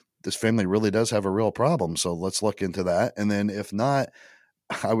family really does have a real problem, so let's look into that. And then if not,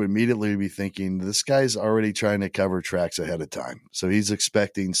 I would immediately be thinking, this guy's already trying to cover tracks ahead of time. So he's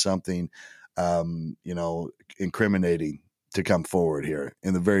expecting something, incriminating to come forward here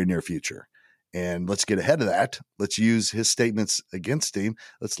in the very near future. And let's get ahead of that. Let's use his statements against him.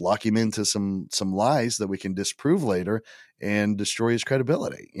 Let's lock him into some lies that we can disprove later and destroy his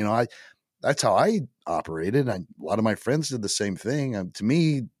credibility. That's how I operated. A lot of my friends did the same thing. To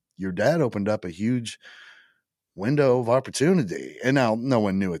me, your dad opened up a huge window of opportunity. And now no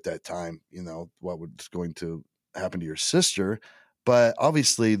one knew at that time, what was going to happen to your sister. But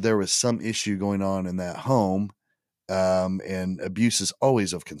obviously there was some issue going on in that home. And abuse is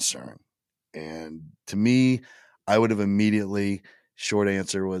always of concern. And to me, I would have immediately, short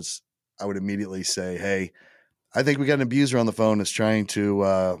answer was, I would immediately say, hey, I think we got an abuser on the phone that's trying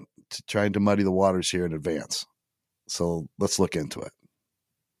to muddy the waters here in advance. So let's look into it.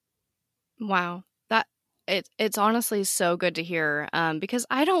 Wow. It's honestly so good to hear, because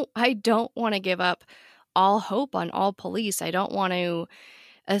I don't want to give up all hope on all police. I don't want to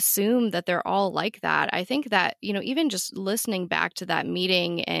assume that they're all like that. I think that, even just listening back to that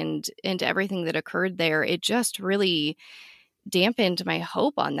meeting and to everything that occurred there, it just really dampened my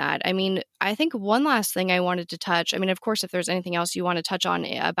hope on that. I mean, I think one last thing I wanted to touch, I mean, of course, if there's anything else you want to touch on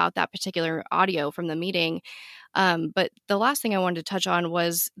about that particular audio from the meeting, but the last thing I wanted to touch on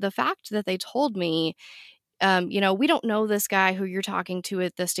was the fact that they told me, we don't know this guy who you're talking to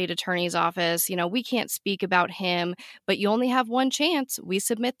at the state attorney's office. We can't speak about him, but you only have one chance. We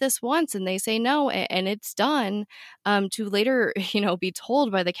submit this once and they say no, and it's done, to later, be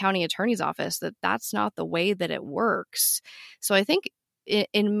told by the county attorney's office that that's not the way that it works. So I think,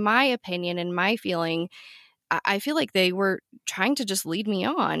 in my opinion, in my feeling, I feel like they were trying to just lead me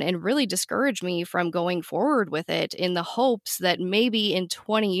on and really discourage me from going forward with it, in the hopes that maybe in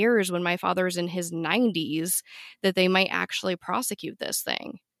 20 years, when my father's in his 90s, that they might actually prosecute this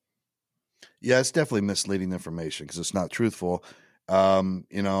thing. Yeah, it's definitely misleading information because it's not truthful.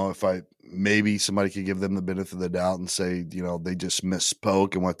 If maybe somebody could give them the benefit of the doubt and say, they just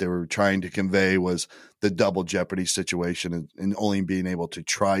misspoke and what they were trying to convey was the double jeopardy situation and only being able to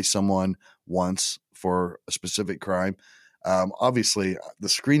try someone once for a specific crime. Obviously, the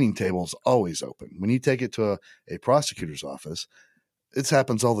screening table is always open. When you take it to a prosecutor's office, it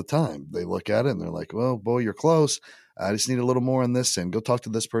happens all the time. They look at it and they're like, well, boy, you're close. I just need a little more on this end. Go talk to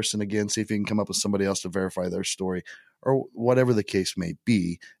this person again, see if you can come up with somebody else to verify their story or whatever the case may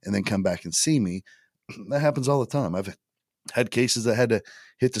be, and then come back and see me. That happens all the time. I've had cases that had to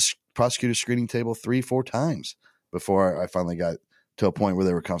hit the prosecutor's screening table 3-4 times before I finally got to a point where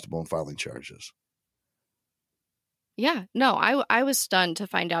they were comfortable in filing charges. Yeah, no, I was stunned to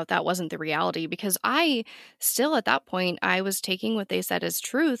find out that wasn't the reality, because I still, at that point, I was taking what they said as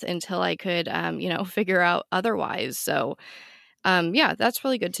truth until I could, figure out otherwise. So, yeah, that's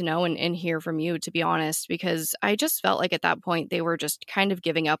really good to know and hear from you, to be honest, because I just felt like at that point they were just kind of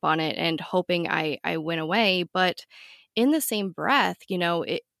giving up on it and hoping I went away. But in the same breath,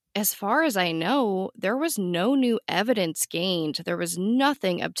 as far as I know, there was no new evidence gained. There was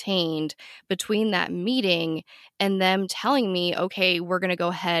nothing obtained between that meeting and them telling me, okay, we're going to go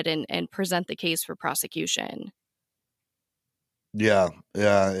ahead and present the case for prosecution. Yeah,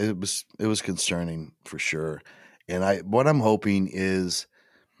 it was concerning for sure. And what I'm hoping is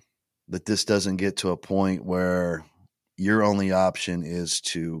that this doesn't get to a point where your only option is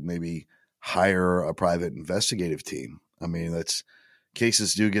to maybe hire a private investigative team. I mean,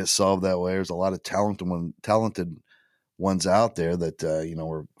 cases do get solved that way. There's a lot of talented ones out there that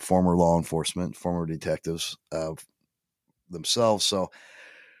were former law enforcement, former detectives themselves. So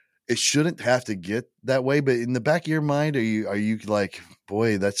it shouldn't have to get that way. But in the back of your mind, are you like,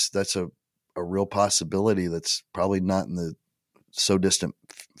 boy, that's a real possibility that's probably not in the so distant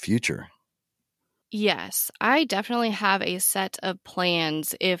future? Yes, I definitely have a set of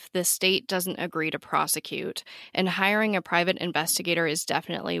plans if the state doesn't agree to prosecute, and hiring a private investigator is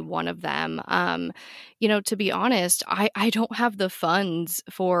definitely one of them. To be honest, I don't have the funds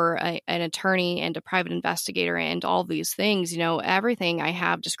for an attorney and a private investigator and all these things. Everything I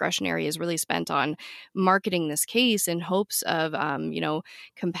have discretionary is really spent on marketing this case in hopes of,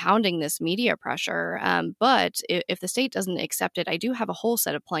 compounding this media pressure. But if the state doesn't accept it, I do have a whole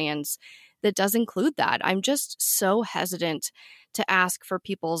set of plans that does include that. I'm just so hesitant to ask for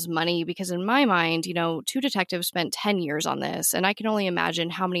people's money because, in my mind, 2 detectives spent 10 years on this, and I can only imagine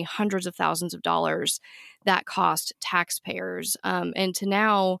how many hundreds of thousands of dollars that cost taxpayers. And to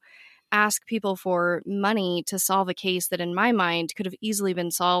now ask people for money to solve a case that, in my mind, could have easily been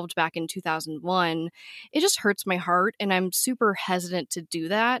solved back in 2001, it just hurts my heart, and I'm super hesitant to do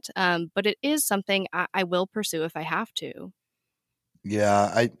that. But it is something I will pursue if I have to.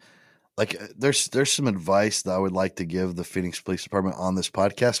 Yeah, there's some advice that I would like to give the Phoenix Police Department on this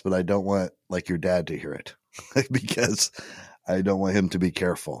podcast, but I don't want your dad to hear it because I don't want him to be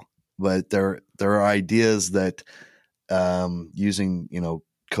careful. But there are ideas that using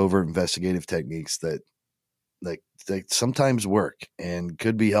covert investigative techniques that sometimes work and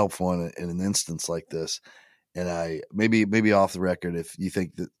could be helpful in an instance like this. And I maybe off the record, if you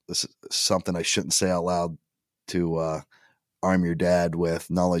think that this is something I shouldn't say out loud to arm your dad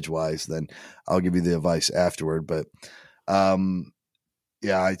with knowledge-wise, then I'll give you the advice afterward. But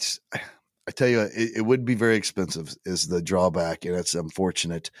yeah, I tell you, it would be very expensive is the drawback, and it's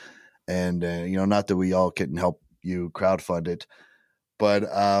unfortunate. And not that we all couldn't help you crowdfund it, but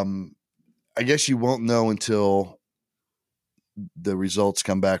I guess you won't know until the results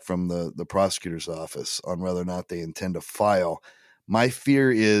come back from the prosecutor's office on whether or not they intend to file. My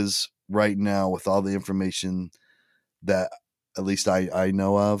fear is right now, with all the information that at least I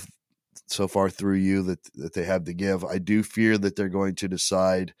know of, so far through you that they have to give. I do fear that they're going to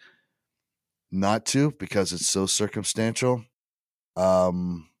decide not to because it's so circumstantial.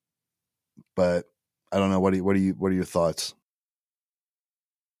 But I don't know. What are your thoughts?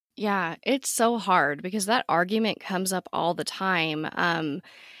 Yeah, it's so hard because that argument comes up all the time.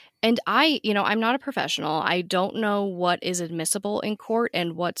 And I'm not a professional. I don't know what is admissible in court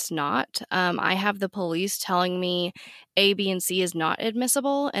and what's not. I have the police telling me A, B, and C is not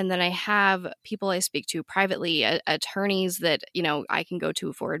admissible. And then I have people I speak to privately, attorneys that, I can go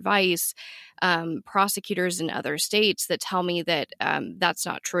to for advice, prosecutors in other states that tell me that that's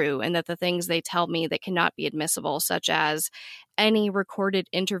not true. And that the things they tell me that cannot be admissible, such as any recorded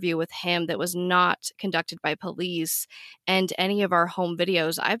interview with him that was not conducted by police and any of our home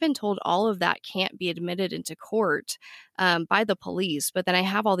videos, I've been told all of that can't be admitted into court by the police. But then I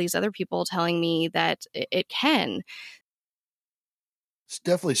have all these other people telling me that it can. It's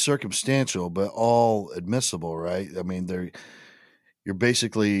definitely circumstantial, but all admissible, right? I mean, you're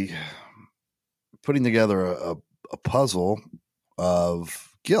basically putting together a puzzle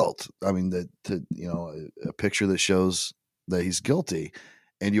of guilt. I mean, a picture that shows that he's guilty,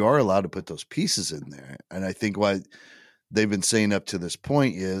 and you are allowed to put those pieces in there. And I think what they've been saying up to this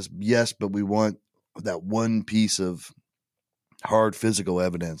point is, yes, but we want that one piece of hard physical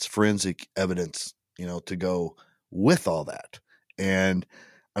evidence, forensic evidence, to go with all that. And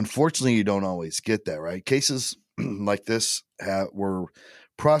unfortunately, you don't always get that, right? Cases like this were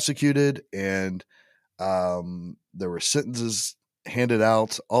prosecuted, and there were sentences handed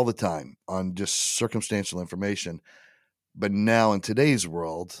out all the time on just circumstantial information. But now in today's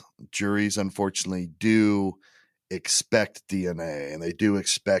world, juries unfortunately do expect DNA, and they do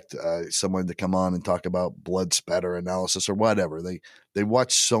expect someone to come on and talk about blood spatter analysis or whatever. They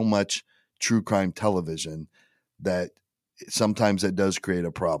watch so much true crime television that sometimes it does create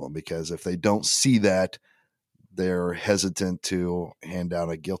a problem, because if they don't see that, they're hesitant to hand down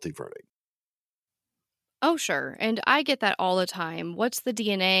a guilty verdict. Oh, sure. And I get that all the time. What's the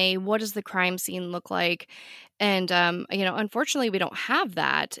DNA? What does the crime scene look like? And, unfortunately, we don't have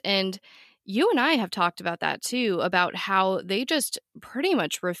that. And you and I have talked about that too, about how they just pretty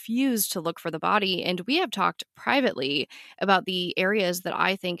much refuse to look for the body. And we have talked privately about the areas that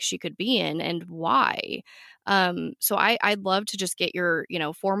I think she could be in and why. So I'd love to just get your,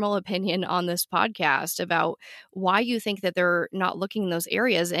 formal opinion on this podcast about why you think that they're not looking in those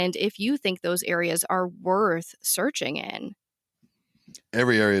areas, and if you think those areas are worth searching in.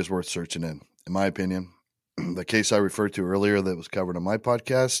 Every area is worth searching in my opinion. The case I referred to earlier that was covered on my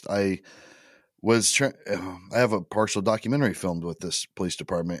podcast, I have a partial documentary filmed with this police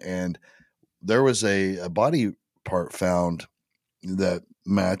department, and there was a body part found that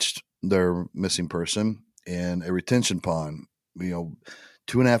matched their missing person in a retention pond,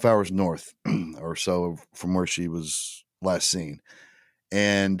 2.5 hours north or so from where she was last seen.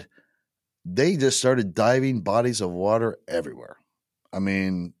 And they just started diving bodies of water everywhere. I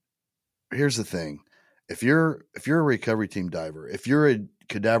mean, here's the thing. If you're a recovery team diver, if you're a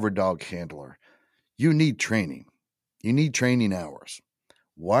cadaver dog handler, you need training. You need training hours.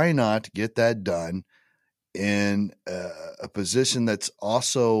 Why not get that done in a position that's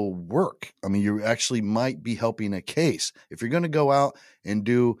also work? I mean, you actually might be helping a case. If you're going to go out and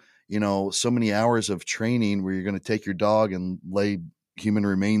do, so many hours of training where you're going to take your dog and lay human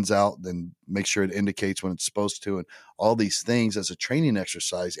remains out, then make sure it indicates when it's supposed to, and all these things as a training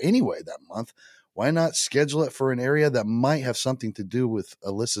exercise anyway that month, why not schedule it for an area that might have something to do with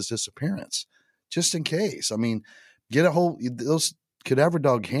Alyssa's disappearance, just in case? I mean, get those cadaver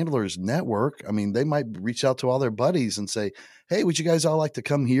dog handlers network. I mean, they might reach out to all their buddies and say, hey, would you guys all like to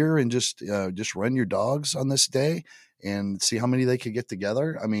come here and just run your dogs on this day and see how many they could get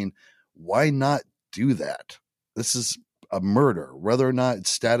together? I mean, why not do that? This is a murder, whether or not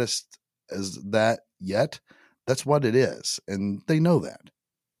it's status as that yet. That's what it is. And they know that.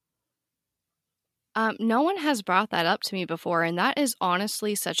 No one has brought that up to me before, and that is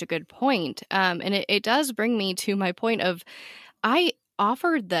honestly such a good point. And it does bring me to my point of, I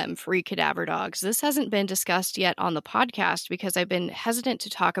offered them free cadaver dogs. This hasn't been discussed yet on the podcast because I've been hesitant to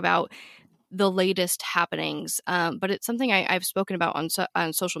talk about the latest happenings, but it's something I've spoken about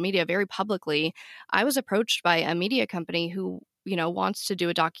on social media very publicly. I was approached by a media company who wants to do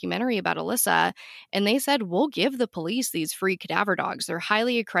a documentary about Alyssa. And they said, we'll give the police these free cadaver dogs. They're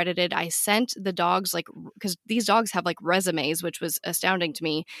highly accredited. I sent the dogs, because these dogs have resumes, which was astounding to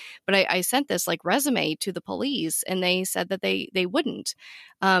me. But I sent this resume to the police, and they said that they wouldn't.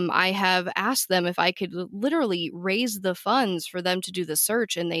 I have asked them if I could literally raise the funds for them to do the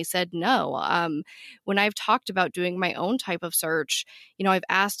search, and they said no. When I've talked about doing my own type of search, I've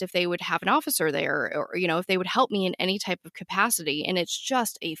asked if they would have an officer there, or, if they would help me in any type of capacity. And it's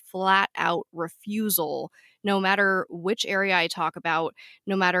just a flat out refusal, no matter which area I talk about,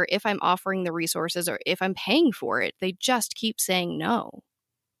 no matter if I'm offering the resources or if I'm paying for it. They just keep saying no.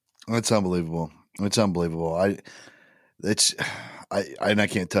 It's unbelievable. It's unbelievable. I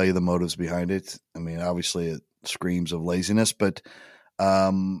can't tell you the motives behind it. I mean, obviously it screams of laziness, but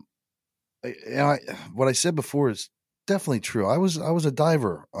what I said before is definitely true. I was a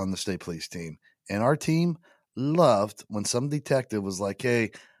diver on the state police team, and our team loved when some detective was like,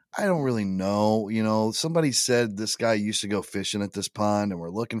 "Hey, I don't really know. Somebody said this guy used to go fishing at this pond, and we're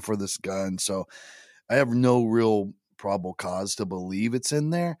looking for this gun. So I have no real probable cause to believe it's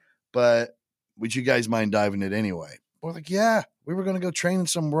in there, but would you guys mind diving it anyway?" We're like, "Yeah, we were going to go train in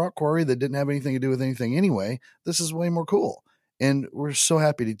some rock quarry that didn't have anything to do with anything anyway. This is way more cool." And we're so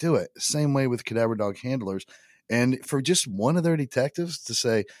happy to do it. Same way with cadaver dog handlers. And for just one of their detectives to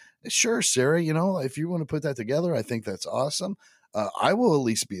say, "Sure, Sarah, if you want to put that together, I think that's awesome. I will at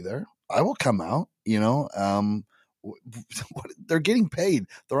least be there. I will come out." They're getting paid.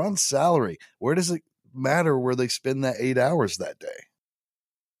 They're on salary. Where does it matter where they spend that 8 hours that day?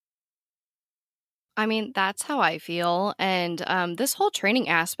 I mean, that's how I feel. And this whole training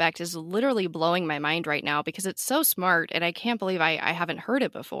aspect is literally blowing my mind right now because it's so smart, and I can't believe I haven't heard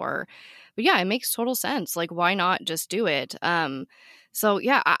it before. But yeah, it makes total sense. Why not just do it? So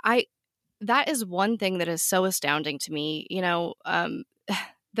yeah, I that is one thing that is so astounding to me,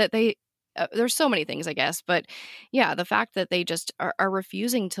 that there's so many things, I guess, but yeah, the fact that they just are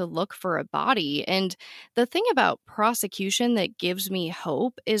refusing to look for a body. And the thing about prosecution that gives me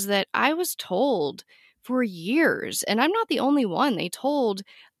hope is that I was told for years, and I'm not the only one, they told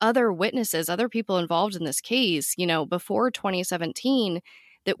other witnesses, other people involved in this case, before 2017,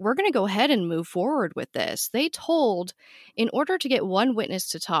 that we're going to go ahead and move forward with this. They told, in order to get one witness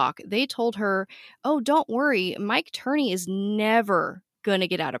to talk, they told her, "Oh, don't worry, Mike Turney is never going to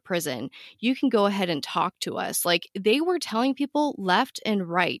get out of prison. You can go ahead and talk to us." They were telling people left and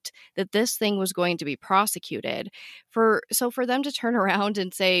right that this thing was going to be prosecuted. For them to turn around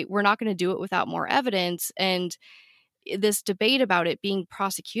and say, "We're not going to do it without more evidence," and this debate about it being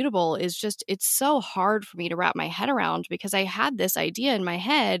prosecutable is just, it's so hard for me to wrap my head around, because I had this idea in my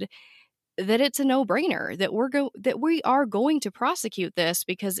head that it's a no-brainer, that we are going to prosecute this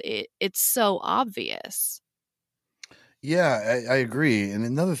because it's so obvious. Yeah, I agree. And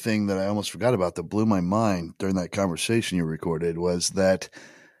another thing that I almost forgot about that blew my mind during that conversation you recorded was that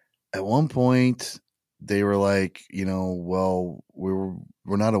at one point they were like, well, we're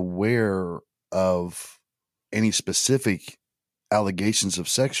not aware of any specific allegations of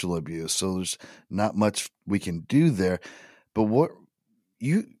sexual abuse, so there's not much we can do there. But what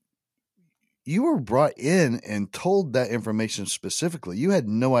you were brought in and told that information specifically. You had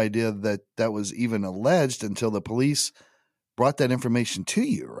no idea that that was even alleged until the police brought that information to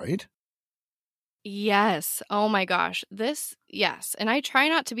you, right? Yes. Oh my gosh. Yes. And I try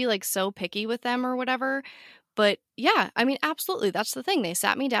not to be so picky with them or whatever. But yeah, I mean, absolutely. That's the thing. They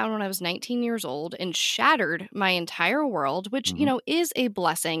sat me down when I was 19 years old and shattered my entire world, which, is a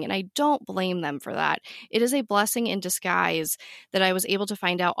blessing. And I don't blame them for that. It is a blessing in disguise that I was able to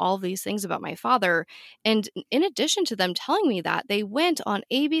find out all of these things about my father. And in addition to them telling me that, they went on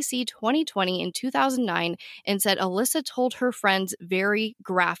ABC 2020 in 2009 and said Alyssa told her friends very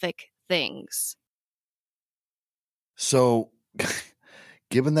graphic things. So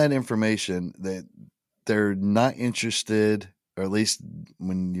given that information, that they're not interested, or at least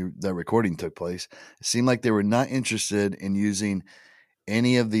when that recording took place, it seemed like they were not interested in using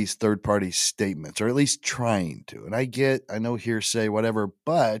any of these third-party statements, or at least trying to. And I know hearsay, whatever,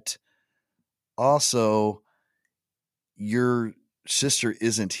 but also your sister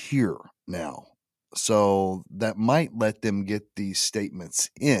isn't here now. So that might let them get these statements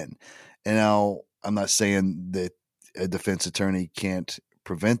in. And now I'm not saying that a defense attorney can't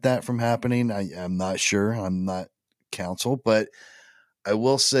prevent that from happening. I'm not sure. I'm not counsel, but I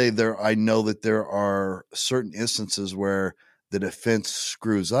will say I know that there are certain instances where the defense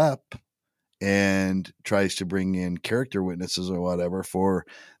screws up and tries to bring in character witnesses or whatever for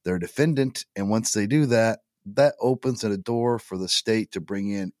their defendant. And once they do that, that opens a door for the state to bring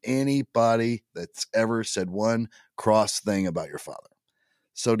in anybody that's ever said one cross thing about your father.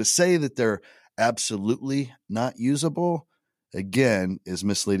 So to say that they're absolutely not usable, again, is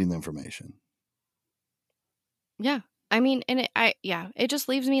misleading information. Yeah. I mean, and it just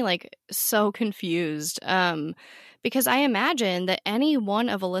leaves me like so confused. Because I imagine that any one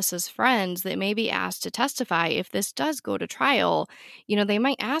of Alyssa's friends that may be asked to testify, if this does go to trial, they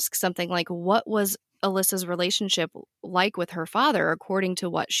might ask something like, what was Alyssa's relationship like with her father, according to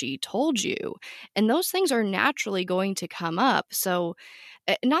what she told you? And those things are naturally going to come up. So,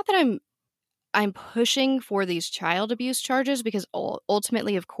 not that I'm pushing for these child abuse charges, because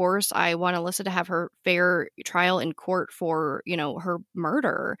ultimately, of course, I want Alyssa to have her fair trial in court for, her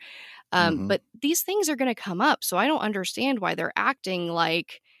murder. But these things are going to come up. So I don't understand why they're acting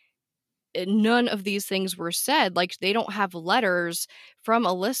like none of these things were said. Like, they don't have letters from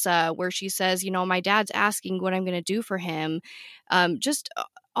Alyssa where she says, my dad's asking what I'm going to do for him. Just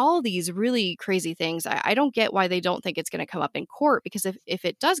all these really crazy things. I don't get why they don't think it's going to come up in court, because if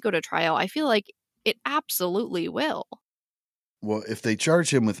it does go to trial, I feel like it absolutely will. Well, if they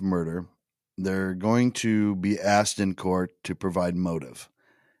charge him with murder, they're going to be asked in court to provide motive.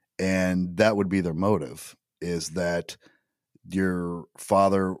 And that would be their motive, is that your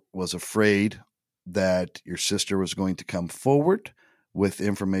father was afraid that your sister was going to come forward with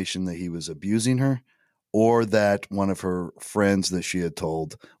information that he was abusing her, or that one of her friends that she had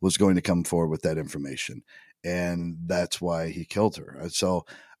told was going to come forward with that information. And that's why he killed her. And so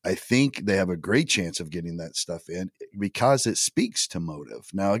I think they have a great chance of getting that stuff in, because it speaks to motive.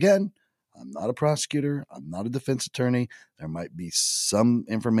 Now, again, I'm not a prosecutor. I'm not a defense attorney. There might be some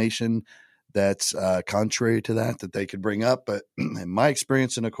information that's contrary to that they could bring up. But in my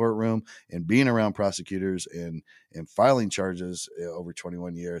experience in a courtroom and being around prosecutors and filing charges over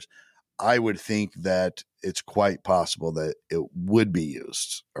 21 years, I would think that it's quite possible that it would be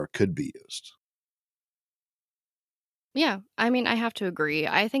used or could be used. Yeah, I mean, I have to agree.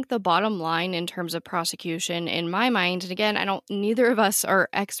 I think the bottom line in terms of prosecution, in my mind, and again, neither of us are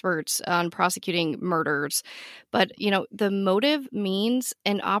experts on prosecuting murders, but, the motive, means,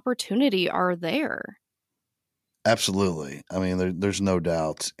 and opportunity are there. Absolutely. I mean, there's no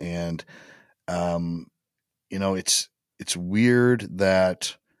doubt. And, it's weird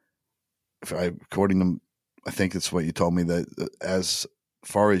that, according to, I think it's what you told me, that as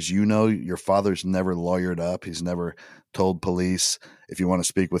far as your father's never lawyered up. He's never told police, if you want to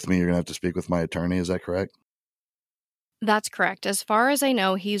speak with me, you're going to have to speak with my attorney. Is that correct? That's correct. As far as I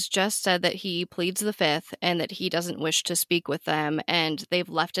know, he's just said that he pleads the fifth and that he doesn't wish to speak with them, and they've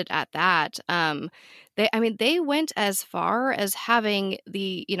left it at that. They went as far as having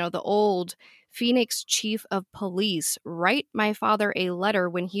the old Phoenix chief of police write my father a letter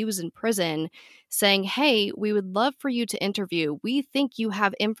when he was in prison saying, "Hey, we would love for you to interview. We think you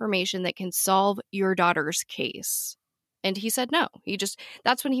have information that can solve your daughter's case." And he said no.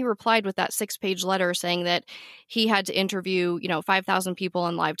 That's when he replied with that 6-page letter saying that he had to interview, 5,000 people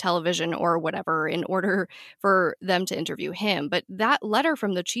on live television or whatever in order for them to interview him. But that letter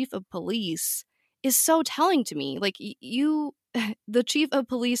from the chief of police is so telling to me. Like, the chief of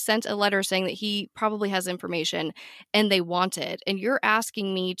police sent a letter saying that he probably has information and they want it. And you're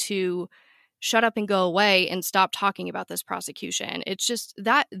asking me to shut up and go away and stop talking about this prosecution. It's just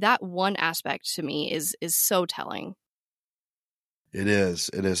that one aspect to me is so telling. It is.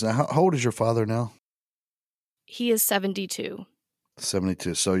 Now, how old is your father now? He is 72.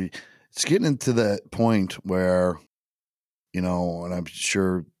 72. So it's getting into that point where, and I'm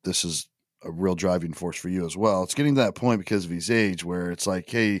sure this is a real driving force for you as well. It's getting to that point because of his age where it's like,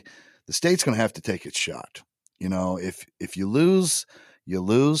 hey, the state's going to have to take its shot. If you lose, you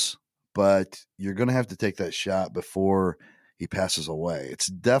lose, but you're going to have to take that shot before he passes away.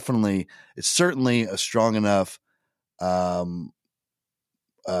 It's certainly a strong enough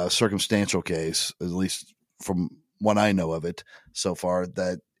circumstantial case, at least from what I know of it so far,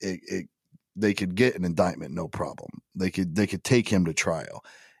 that they could get an indictment, no problem. They could take him to trial.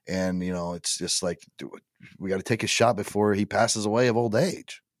 And, it's just like, we got to take a shot before he passes away of old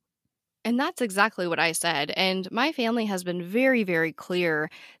age. And that's exactly what I said. And my family has been very, very clear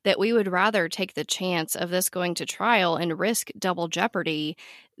that we would rather take the chance of this going to trial and risk double jeopardy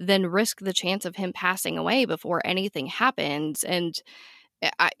than risk the chance of him passing away before anything happens. And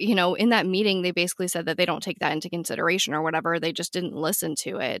in that meeting, they basically said that they don't take that into consideration or whatever. They just didn't listen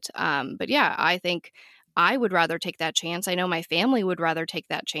to it. But yeah, I think I would rather take that chance. I know my family would rather take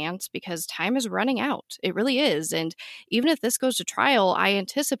that chance because time is running out. It really is. And even if this goes to trial, I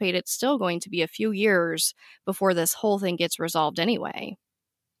anticipate it's still going to be a few years before this whole thing gets resolved anyway.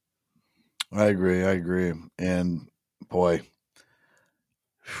 I agree. And boy,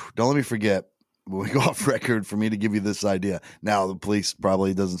 don't let me forget, when we go off record for me to give you this idea. Now, the police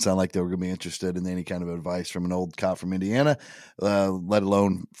probably doesn't sound like they were going to be interested in any kind of advice from an old cop from Indiana, let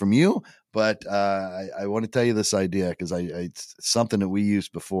alone from you. But I want to tell you this idea because it's something that we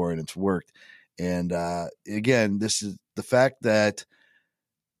used before and it's worked. And again, this is the fact that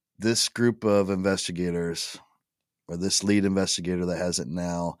this group of investigators, or this lead investigator that has it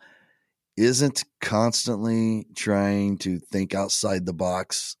now, isn't constantly trying to think outside the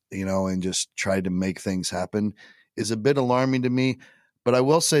box, and just try to make things happen, is a bit alarming to me. But I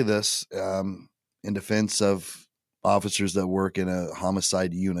will say this, in defense of officers that work in a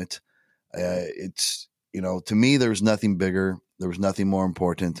homicide unit, it's, to me, there was nothing bigger. There was nothing more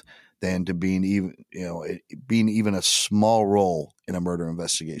important than to being even a small role in a murder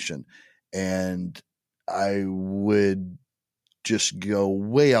investigation. And I would just go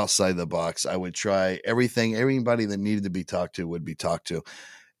way outside the box. I would try everything. Everybody that needed to be talked to would be talked to.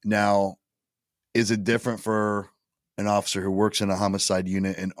 Now, is it different for an officer who works in a homicide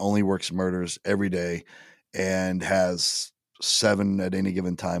unit and only works murders every day and has 7 at any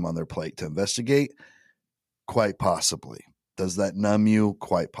given time on their plate to investigate? Quite possibly. Does that numb you?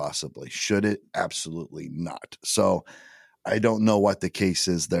 Quite possibly. Should it? Absolutely not. So I don't know what the case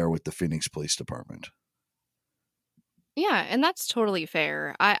is there with the Phoenix Police Department. Yeah, and that's totally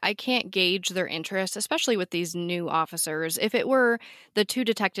fair. I can't gauge their interest, especially with these new officers. If it were the 2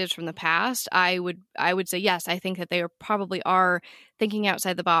 detectives from the past, I would say yes. I think that they probably are thinking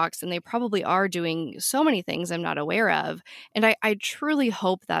outside the box, and they probably are doing so many things I'm not aware of. And I truly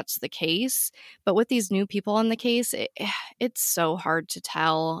hope that's the case. But with these new people on the case, it's so hard to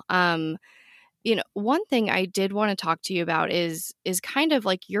tell. One thing I did want to talk to you about is kind of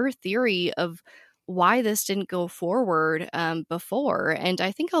like your theory of why this didn't go forward before. And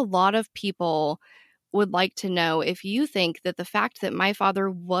I think a lot of people would like to know if you think that the fact that my father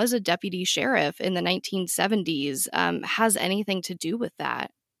was a deputy sheriff in the 1970s has anything to do with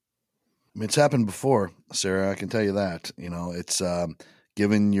that. I mean, it's happened before, Sarah. I can tell you that. It's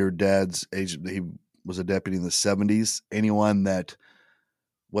given your dad's age, he was a deputy in the 70s. Anyone that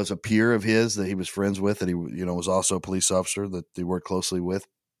was a peer of his that he was friends with, that he was also a police officer that they worked closely with,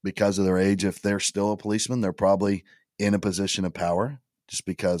 because of their age, if they're still a policeman, they're probably in a position of power just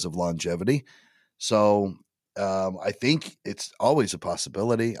because of longevity. So I think it's always a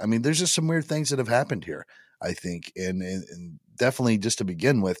possibility. I mean, there's just some weird things that have happened here, I think. And definitely, just to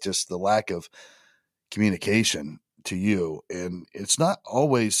begin with, just the lack of communication to you. And it's not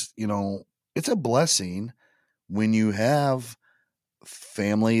always, it's a blessing when you have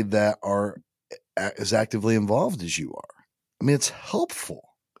family that are as actively involved as you are. I mean, it's helpful.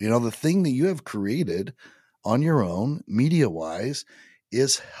 The thing that you have created on your own, media-wise,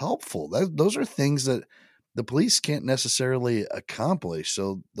 is helpful. Those are things that the police can't necessarily accomplish.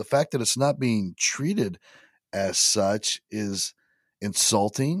 So the fact that it's not being treated as such is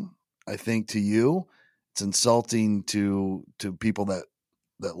insulting, I think, to you. It's insulting to people that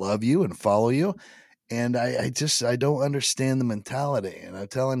love you and follow you. And I don't understand the mentality. And I'm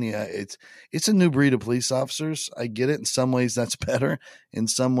telling you, it's a new breed of police officers. I get it. In some ways that's better. In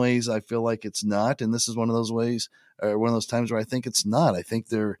some ways I feel like it's not. And this is one of those ways, or one of those times where I think it's not. I think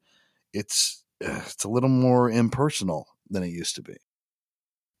it's a little more impersonal than it used to be.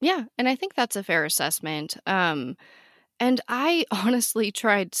 Yeah. And I think that's a fair assessment. And I honestly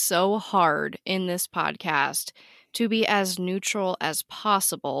tried so hard in this podcast to be as neutral as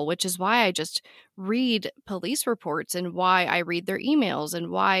possible, which is why I just read police reports and why I read their emails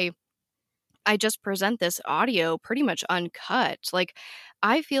and why I just present this audio pretty much uncut. Like,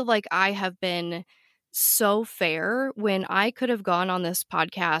 I feel like I have been so fair when I could have gone on this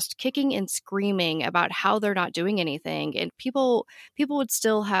podcast kicking and screaming about how they're not doing anything, and people would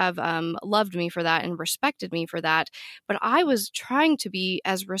still have loved me for that and respected me for that. But I was trying to be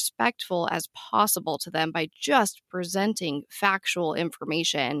as respectful as possible to them by just presenting factual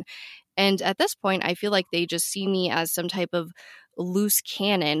information. And at this point, I feel like they just see me as some type of loose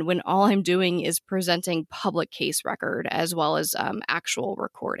cannon when all I'm doing is presenting public case record as well as actual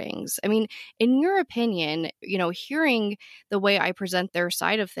recordings. I mean, in your opinion, hearing the way I present their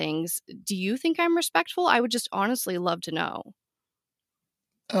side of things, do you think I'm respectful? I would just honestly love to know.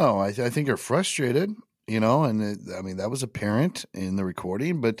 Oh, I think you're frustrated, and that was apparent in the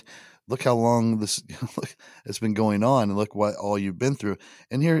recording, but look how long this has been going on, and look what all you've been through.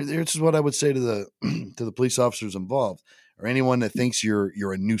 And here's what I would say to the police officers involved, or anyone that thinks you're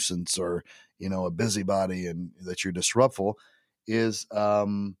a nuisance or, a busybody and that you're disruptful, is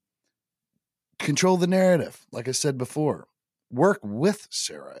control the narrative. Like I said before, work with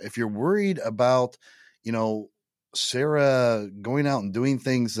Sarah. If you're worried about, Sarah going out and doing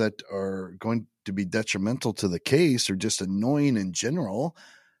things that are going to be detrimental to the case or just annoying in general,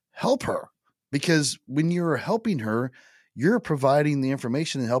 help her. Because when you're helping her, you're providing the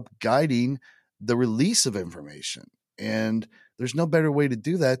information and help guiding the release of information. And there's no better way to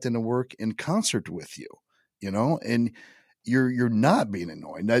do that than to work in concert with you, and you're not being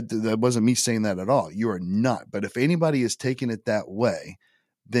annoying. That wasn't me saying that at all. You are not. But if anybody is taking it that way,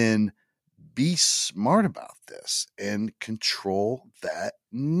 then be smart about this and control that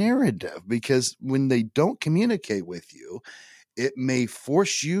narrative, because when they don't communicate with you, it may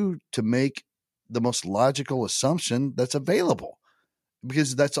force you to make the most logical assumption that's available,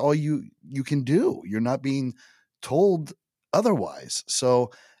 because that's all you can do. You're not being told otherwise.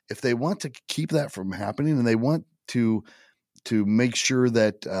 So if they want to keep that from happening and they want to make sure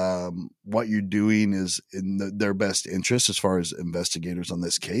that what you're doing is in their best interest as far as investigators on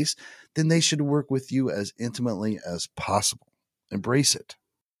this case, then they should work with you as intimately as possible. Embrace it.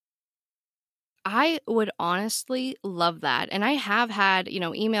 I would honestly love that. And I have had,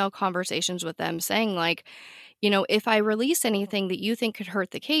 email conversations with them saying like, if I release anything that you think could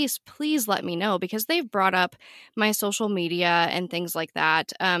hurt the case, please let me know, because they've brought up my social media and things like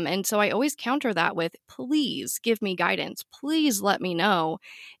that. And so I always counter that with, please give me guidance. Please let me know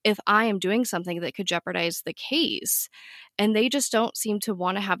if I am doing something that could jeopardize the case. And they just don't seem to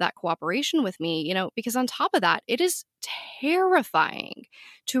want to have that cooperation with me, because on top of that, it is terrifying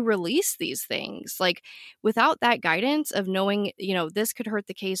to release these things. Like, without that guidance of knowing, this could hurt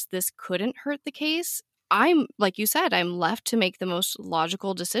the case, this couldn't hurt the case, I'm, like you said, I'm left to make the most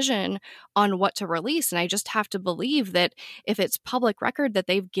logical decision on what to release. And I just have to believe that if it's public record that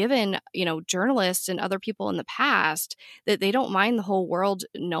they've given, journalists and other people in the past, that they don't mind the whole world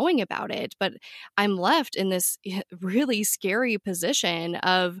knowing about it. But I'm left in this really scary position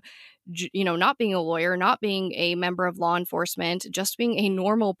of, not being a lawyer, not being a member of law enforcement, just being a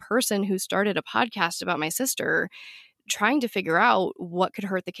normal person who started a podcast about my sister, trying to figure out what could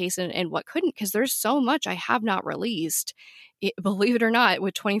hurt the case and what couldn't, because there's so much I have not released, believe it or not,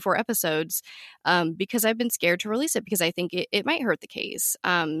 with 24 episodes, because I've been scared to release it because I think it might hurt the case.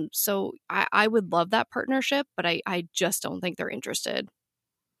 So I would love that partnership, but I just don't think they're interested.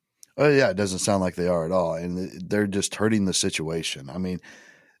 Oh yeah, it doesn't sound like they are at all. And they're just hurting the situation. I mean,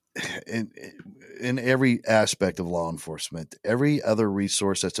 in every aspect of law enforcement, every other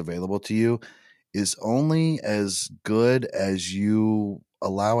resource that's available to you is only as good as you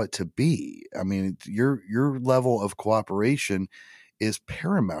allow it to be. I mean, your level of cooperation is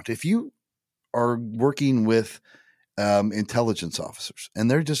paramount. If you are working with intelligence officers and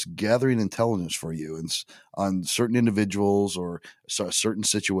they're just gathering intelligence for you and on certain individuals or a certain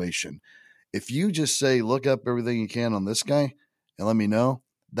situation, if you just say, look up everything you can on this guy and let me know,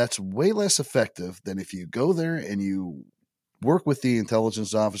 that's way less effective than if you go there and you work with the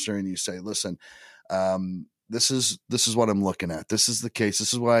intelligence officer and you say, listen, this is what I'm looking at. This is the case.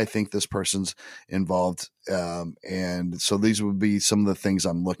 This is why I think this person's involved. And so these would be some of the things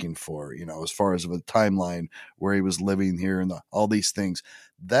I'm looking for, as far as the timeline where he was living here and all these things.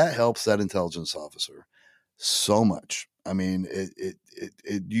 That helps that intelligence officer so much. I mean,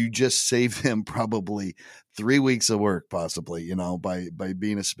 you just save him probably 3 weeks of work, possibly, by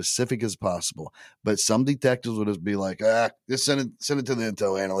being as specific as possible. But some detectives would just be like, just send it to the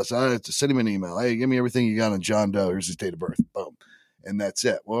intel analyst. Send him an email. Hey, give me everything you got on John Doe. Here's his date of birth. Boom. And that's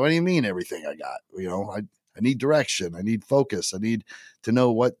it. Well, what do you mean everything I got? I need direction. I need focus. I need to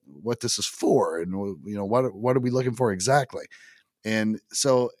know what this is for. And, what are we looking for exactly? And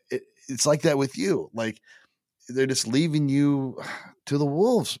so it's like that with you. Like, they're just leaving you to the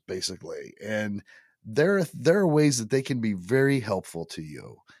wolves, basically. And there are ways that they can be very helpful to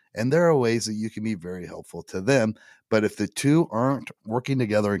you. And there are ways that you can be very helpful to them. But if the two aren't working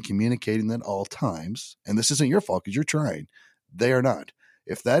together and communicating at all times, and this isn't your fault because you're trying, they are not.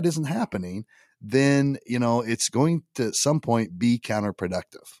 If that isn't happening, then, it's going to at some point be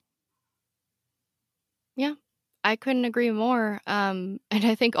counterproductive. Yeah. I couldn't agree more. And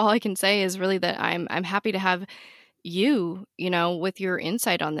I think all I can say is really that I'm happy to have you, with your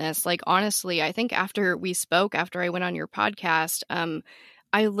insight on this. Like, honestly, I think after we spoke, after I went on your podcast,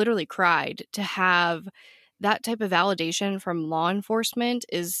 I literally cried. To have that type of validation from law enforcement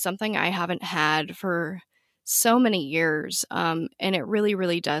is something I haven't had for so many years. And it really,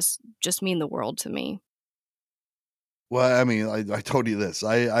 really does just mean the world to me. Well, I mean, I told you this.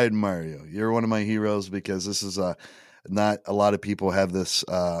 I admire you. You're one of my heroes because this is not a lot of people have this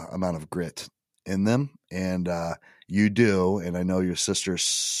amount of grit in them, and you do. And I know your sister's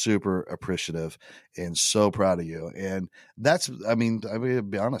super appreciative and so proud of you. And I'm going to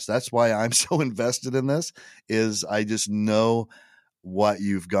be honest, that's why I'm so invested in this. Is I just know what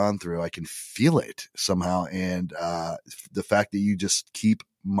you've gone through. I can feel it somehow. And the fact that you just keep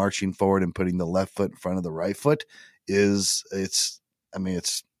marching forward and putting the left foot in front of the right foot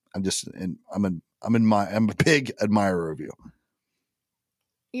I'm a big admirer of you.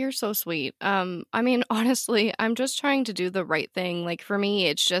 You're so sweet. I mean, honestly, I'm just trying to do the right thing. Like for me,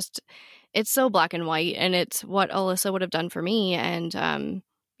 it's so black and white, and it's what Alyssa would have done for me. And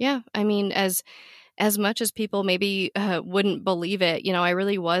yeah, I mean, as much as people maybe wouldn't believe it, I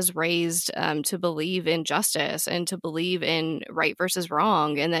really was raised to believe in justice and to believe in right versus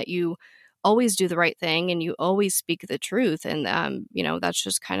wrong, and that you always do the right thing and you always speak the truth. And, that's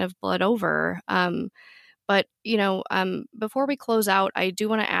just kind of bled over. But, before we close out, I do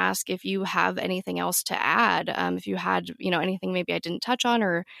want to ask if you have anything else to add, if you had, anything maybe I didn't touch on,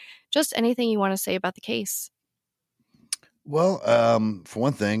 or just anything you want to say about the case. Well, for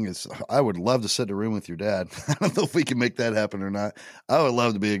one thing, I would love to sit in a room with your dad. I don't know if we can make that happen or not. I would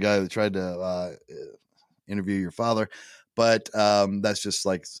love to be a guy that tried to interview your father, but that's just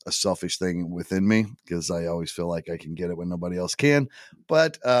like a selfish thing within me because I always feel like I can get it when nobody else can.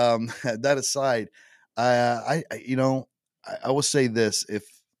 But that aside, I will say this: if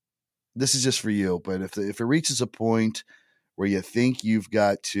this is just for you, but if it reaches a point where you think you've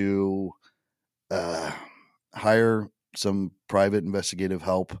got to hire some private investigative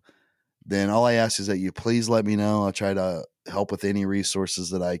help, then all I ask is that you please let me know. I'll try to help with any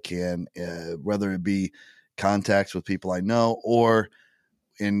resources that I can, whether it be contacts with people I know or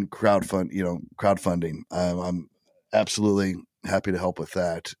in crowdfunding. I'm absolutely happy to help with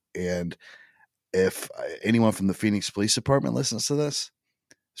that. And if anyone from the Phoenix Police Department listens to this,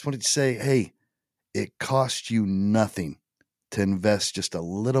 I just wanted to say, hey, it costs you nothing to invest just a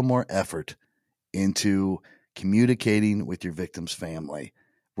little more effort into communicating with your victim's family.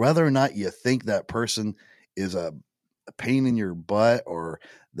 Whether or not you think that person is a pain in your butt or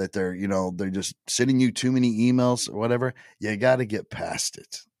that they're just sending you too many emails or whatever, you got to get past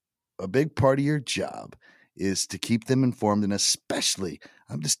it. A big part of your job is to keep them informed. And especially,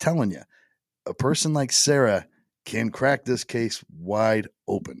 I'm just telling you, a person like Sarah can crack this case wide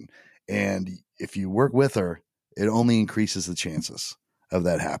open. And if you work with her, it only increases the chances of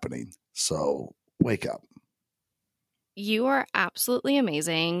that happening. So wake up. You are absolutely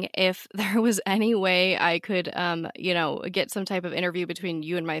amazing. If there was any way I could, get some type of interview between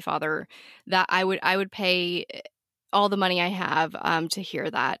you and my father, that I would pay all the money I have to hear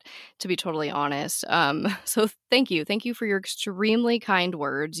that, to be totally honest. So thank you. Thank you for your extremely kind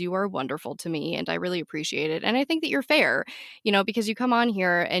words. You are wonderful to me, and I really appreciate it. And I think that you're fair, because you come on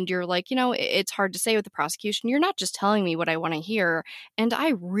here and you're like, it's hard to say with the prosecution. You're not just telling me what I want to hear. And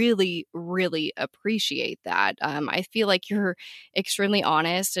I really, really appreciate that. I feel like you're extremely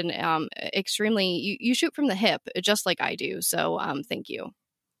honest and extremely, you shoot from the hip, just like I do. So thank you.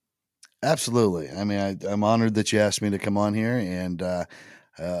 Absolutely. I mean, I'm honored that you asked me to come on here, and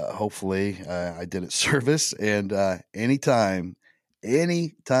hopefully I did it service. And anytime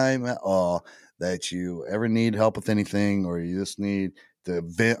at all that you ever need help with anything or you just need to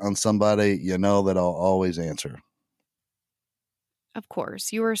vent on somebody, that I'll always answer. Of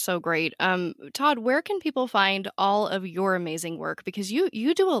course. You are so great. Todd, where can people find all of your amazing work? Because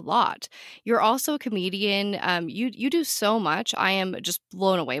you do a lot. You're also a comedian. You do so much. I am just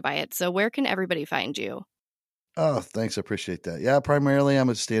blown away by it. So where can everybody find you? Oh, thanks. I appreciate that. Yeah, primarily I'm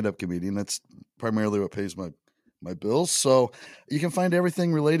a stand-up comedian. That's primarily what pays my bills. So you can find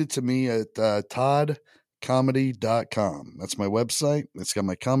everything related to me at toddcomedy.com. That's my website. It's got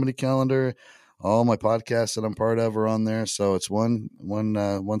my comedy calendar. All my podcasts that I'm part of are on there. So it's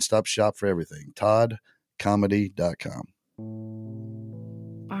one-stop shop for everything. toddcomedy.com.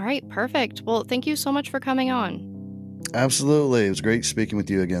 All right, perfect. Well, thank you so much for coming on. Absolutely. It was great speaking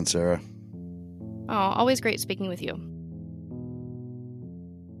with you again, Sarah. Oh, always great speaking with you.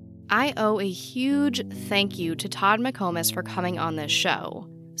 I owe a huge thank you to Todd McComas for coming on this show.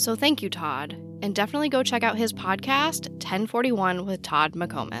 So thank you, Todd. And definitely go check out his podcast, 1041 with Todd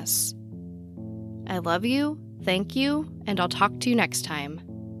McComas. I love you, thank you, and I'll talk to you next time.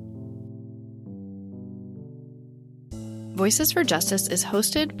 Voices for Justice is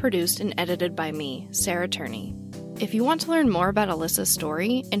hosted, produced, and edited by me, Sarah Turney. If you want to learn more about Alyssa's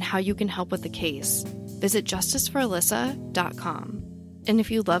story and how you can help with the case, visit justicefораlyssa.com. And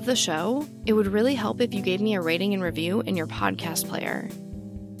if you love the show, it would really help if you gave me a rating and review in your podcast player.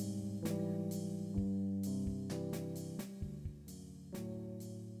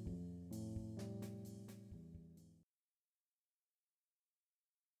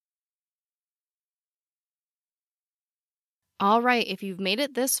 All right, if you've made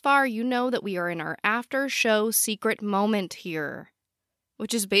it this far, you know that we are in our after show secret moment here.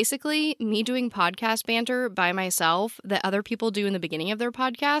 which is basically me doing podcast banter by myself that other people do in the beginning of their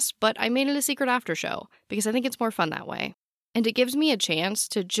podcast, but I made it a secret after show because I think it's more fun that way. And it gives me a chance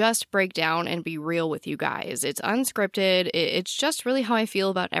to just break down and be real with you guys. It's unscripted. It's just really how I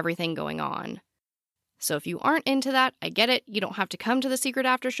feel about everything going on. So if you aren't into that, I get it. You don't have to come to the secret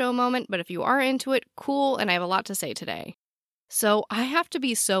after show moment, but if you are into it, cool, and I have a lot to say today. So I have to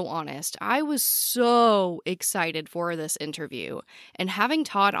be so honest. I was so excited for this interview, and having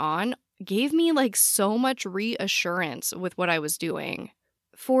Todd on gave me so much reassurance with what I was doing.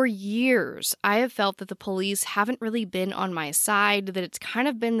 For years, I have felt that the police haven't really been on my side, that it's kind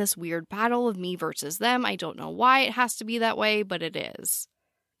of been this weird battle of me versus them. I don't know why it has to be that way, but it is.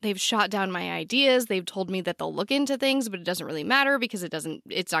 They've shot down my ideas. They've told me that they'll look into things, but it doesn't really matter because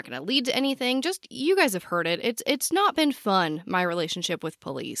it's not going to lead to anything. Just, you guys have heard it. It's not been fun, my relationship with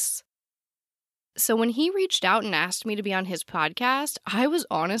police. So when he reached out and asked me to be on his podcast, I was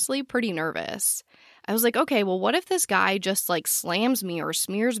honestly pretty nervous. I was like, okay, well, what if this guy just slams me or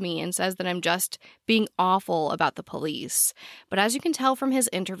smears me and says that I'm just being awful about the police? But as you can tell from his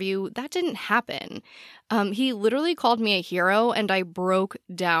interview, that didn't happen. He literally called me a hero and I broke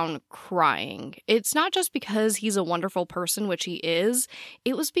down crying. It's not just because he's a wonderful person, which he is.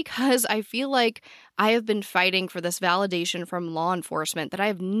 It was because I feel like I have been fighting for this validation from law enforcement that I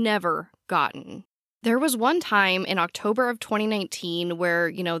have never gotten. There was one time in October of 2019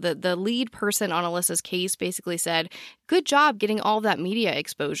 where, the lead person on Alyssa's case basically said, good job getting all of that media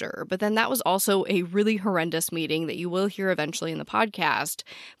exposure. But then that was also a really horrendous meeting that you will hear eventually in the podcast.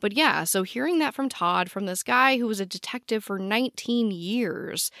 But yeah, so hearing that from Todd, from this guy who was a detective for 19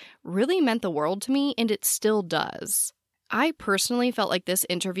 years, really meant the world to me, and it still does. I personally felt like this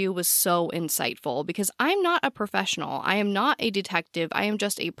interview was so insightful because I'm not a professional. I am not a detective. I am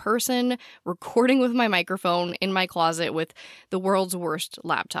just a person recording with my microphone in my closet with the world's worst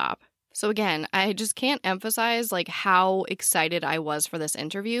laptop. So again, I just can't emphasize how excited I was for this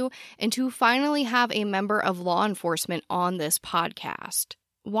interview and to finally have a member of law enforcement on this podcast.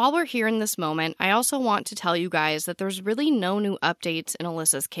 While we're here in this moment, I also want to tell you guys that there's really no new updates in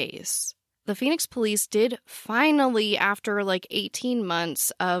Alyssa's case. The Phoenix police did finally, after 18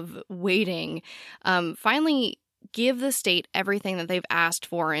 months of waiting, finally give the state everything that they've asked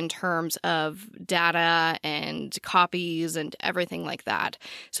for in terms of data and copies and everything like that.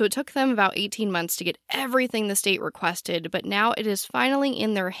 So it took them about 18 months to get everything the state requested, but now it is finally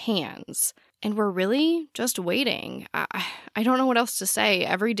in their hands. And we're really just waiting. I don't know what else to say.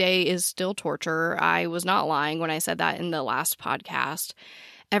 Every day is still torture. I was not lying when I said that in the last podcast.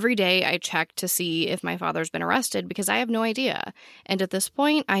 Every day I check to see if my father's been arrested because I have no idea. And at this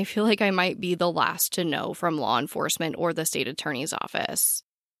point, I feel like I might be the last to know from law enforcement or the state attorney's office.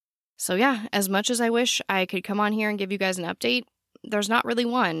 So yeah, as much as I wish I could come on here and give you guys an update, there's not really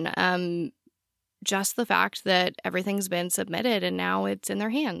one. Just the fact that everything's been submitted and now it's in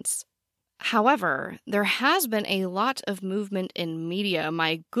their hands. However, there has been a lot of movement in media.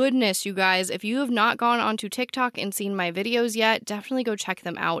 My goodness, you guys, if you have not gone onto TikTok and seen my videos yet, definitely go check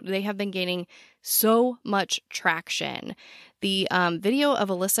them out. They have been gaining so much traction. The video of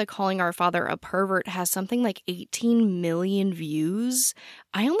Alyssa calling our father a pervert has something like 18 million views.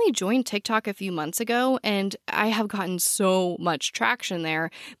 I only joined TikTok a few months ago, and I have gotten so much traction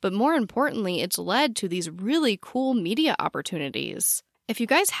there. But more importantly, it's led to these really cool media opportunities. If you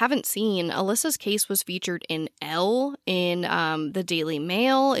guys haven't seen, Alyssa's case was featured in Elle, in the Daily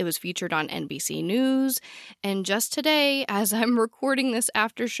Mail. It was featured on NBC News. And just today, as I'm recording this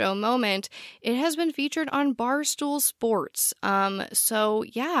after show moment, it has been featured on Barstool Sports. So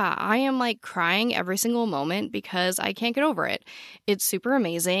yeah, I am crying every single moment because I can't get over it. It's super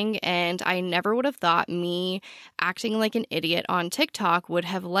amazing. And I never would have thought me acting like an idiot on TikTok would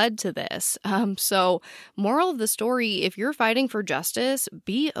have led to this. So moral of the story, if you're fighting for justice,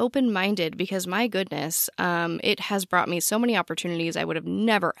 be open-minded because my goodness, it has brought me so many opportunities I would have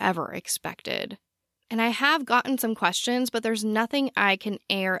never, ever expected. And I have gotten some questions, but there's nothing I can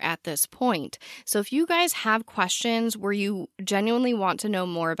air at this point. So if you guys have questions where you genuinely want to know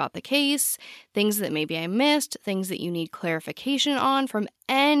more about the case, things that maybe I missed, things that you need clarification on from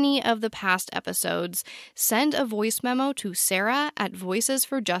any of the past episodes, send a voice memo to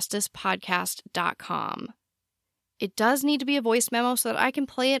sarah@voicesforjusticepodcast.com. It does need to be a voice memo so that I can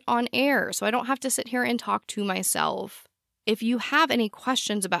play it on air, so I don't have to sit here and talk to myself. If you have any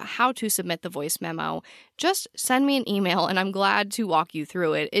questions about how to submit the voice memo, just send me an email and I'm glad to walk you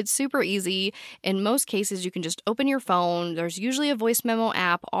through it. It's super easy. In most cases, you can just open your phone. There's usually a voice memo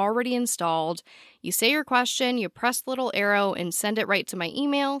app already installed. You say your question, you press the little arrow and send it right to my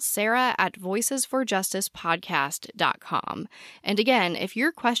email, sarah@voicesforjusticepodcast.com. And again, if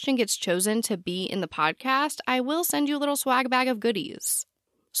your question gets chosen to be in the podcast, I will send you a little swag bag of goodies.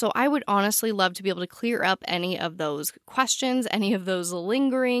 So I would honestly love to be able to clear up any of those questions, any of those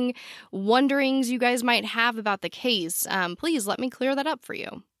lingering wonderings you guys might have about the case. Please let me clear that up for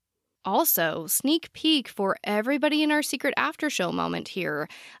you. Also, sneak peek for everybody in our secret after show moment here.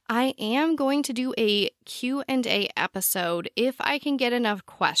 I am going to do a Q&A episode if I can get enough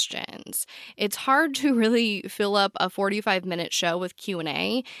questions. It's hard to really fill up a 45-minute show with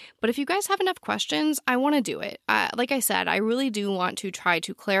Q&A, but if you guys have enough questions, I want to do it. Like I said, I really do want to try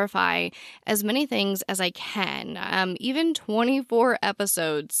to clarify as many things as I can. Even 24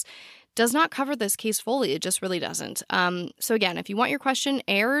 episodes does not cover this case fully. It just really doesn't. So again, if you want your question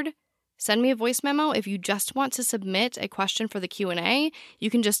aired, send me a voice memo. If you just want to submit a question for the Q&A, you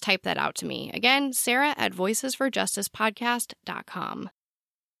can just type that out to me. Again, sarah@voicesforjusticepodcast.com.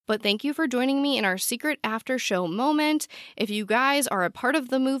 But thank you for joining me in our secret after show moment. If you guys are a part of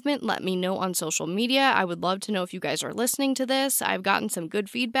the movement, let me know on social media. I would love to know if you guys are listening to this. I've gotten some good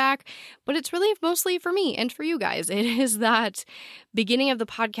feedback, but it's really mostly for me and for you guys. It is that beginning of the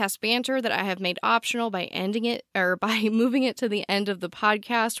podcast banter that I have made optional by ending it or by moving it to the end of the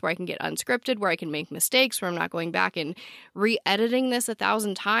podcast where I can get unscripted, where I can make mistakes, where I'm not going back and re-editing this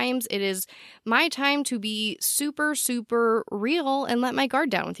 1,000 times. It is my time to be super, super real and let my guard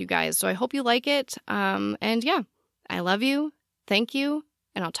down with you guys. So I hope you like it. And yeah, I love you. Thank you.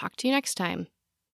 And I'll talk to you next time.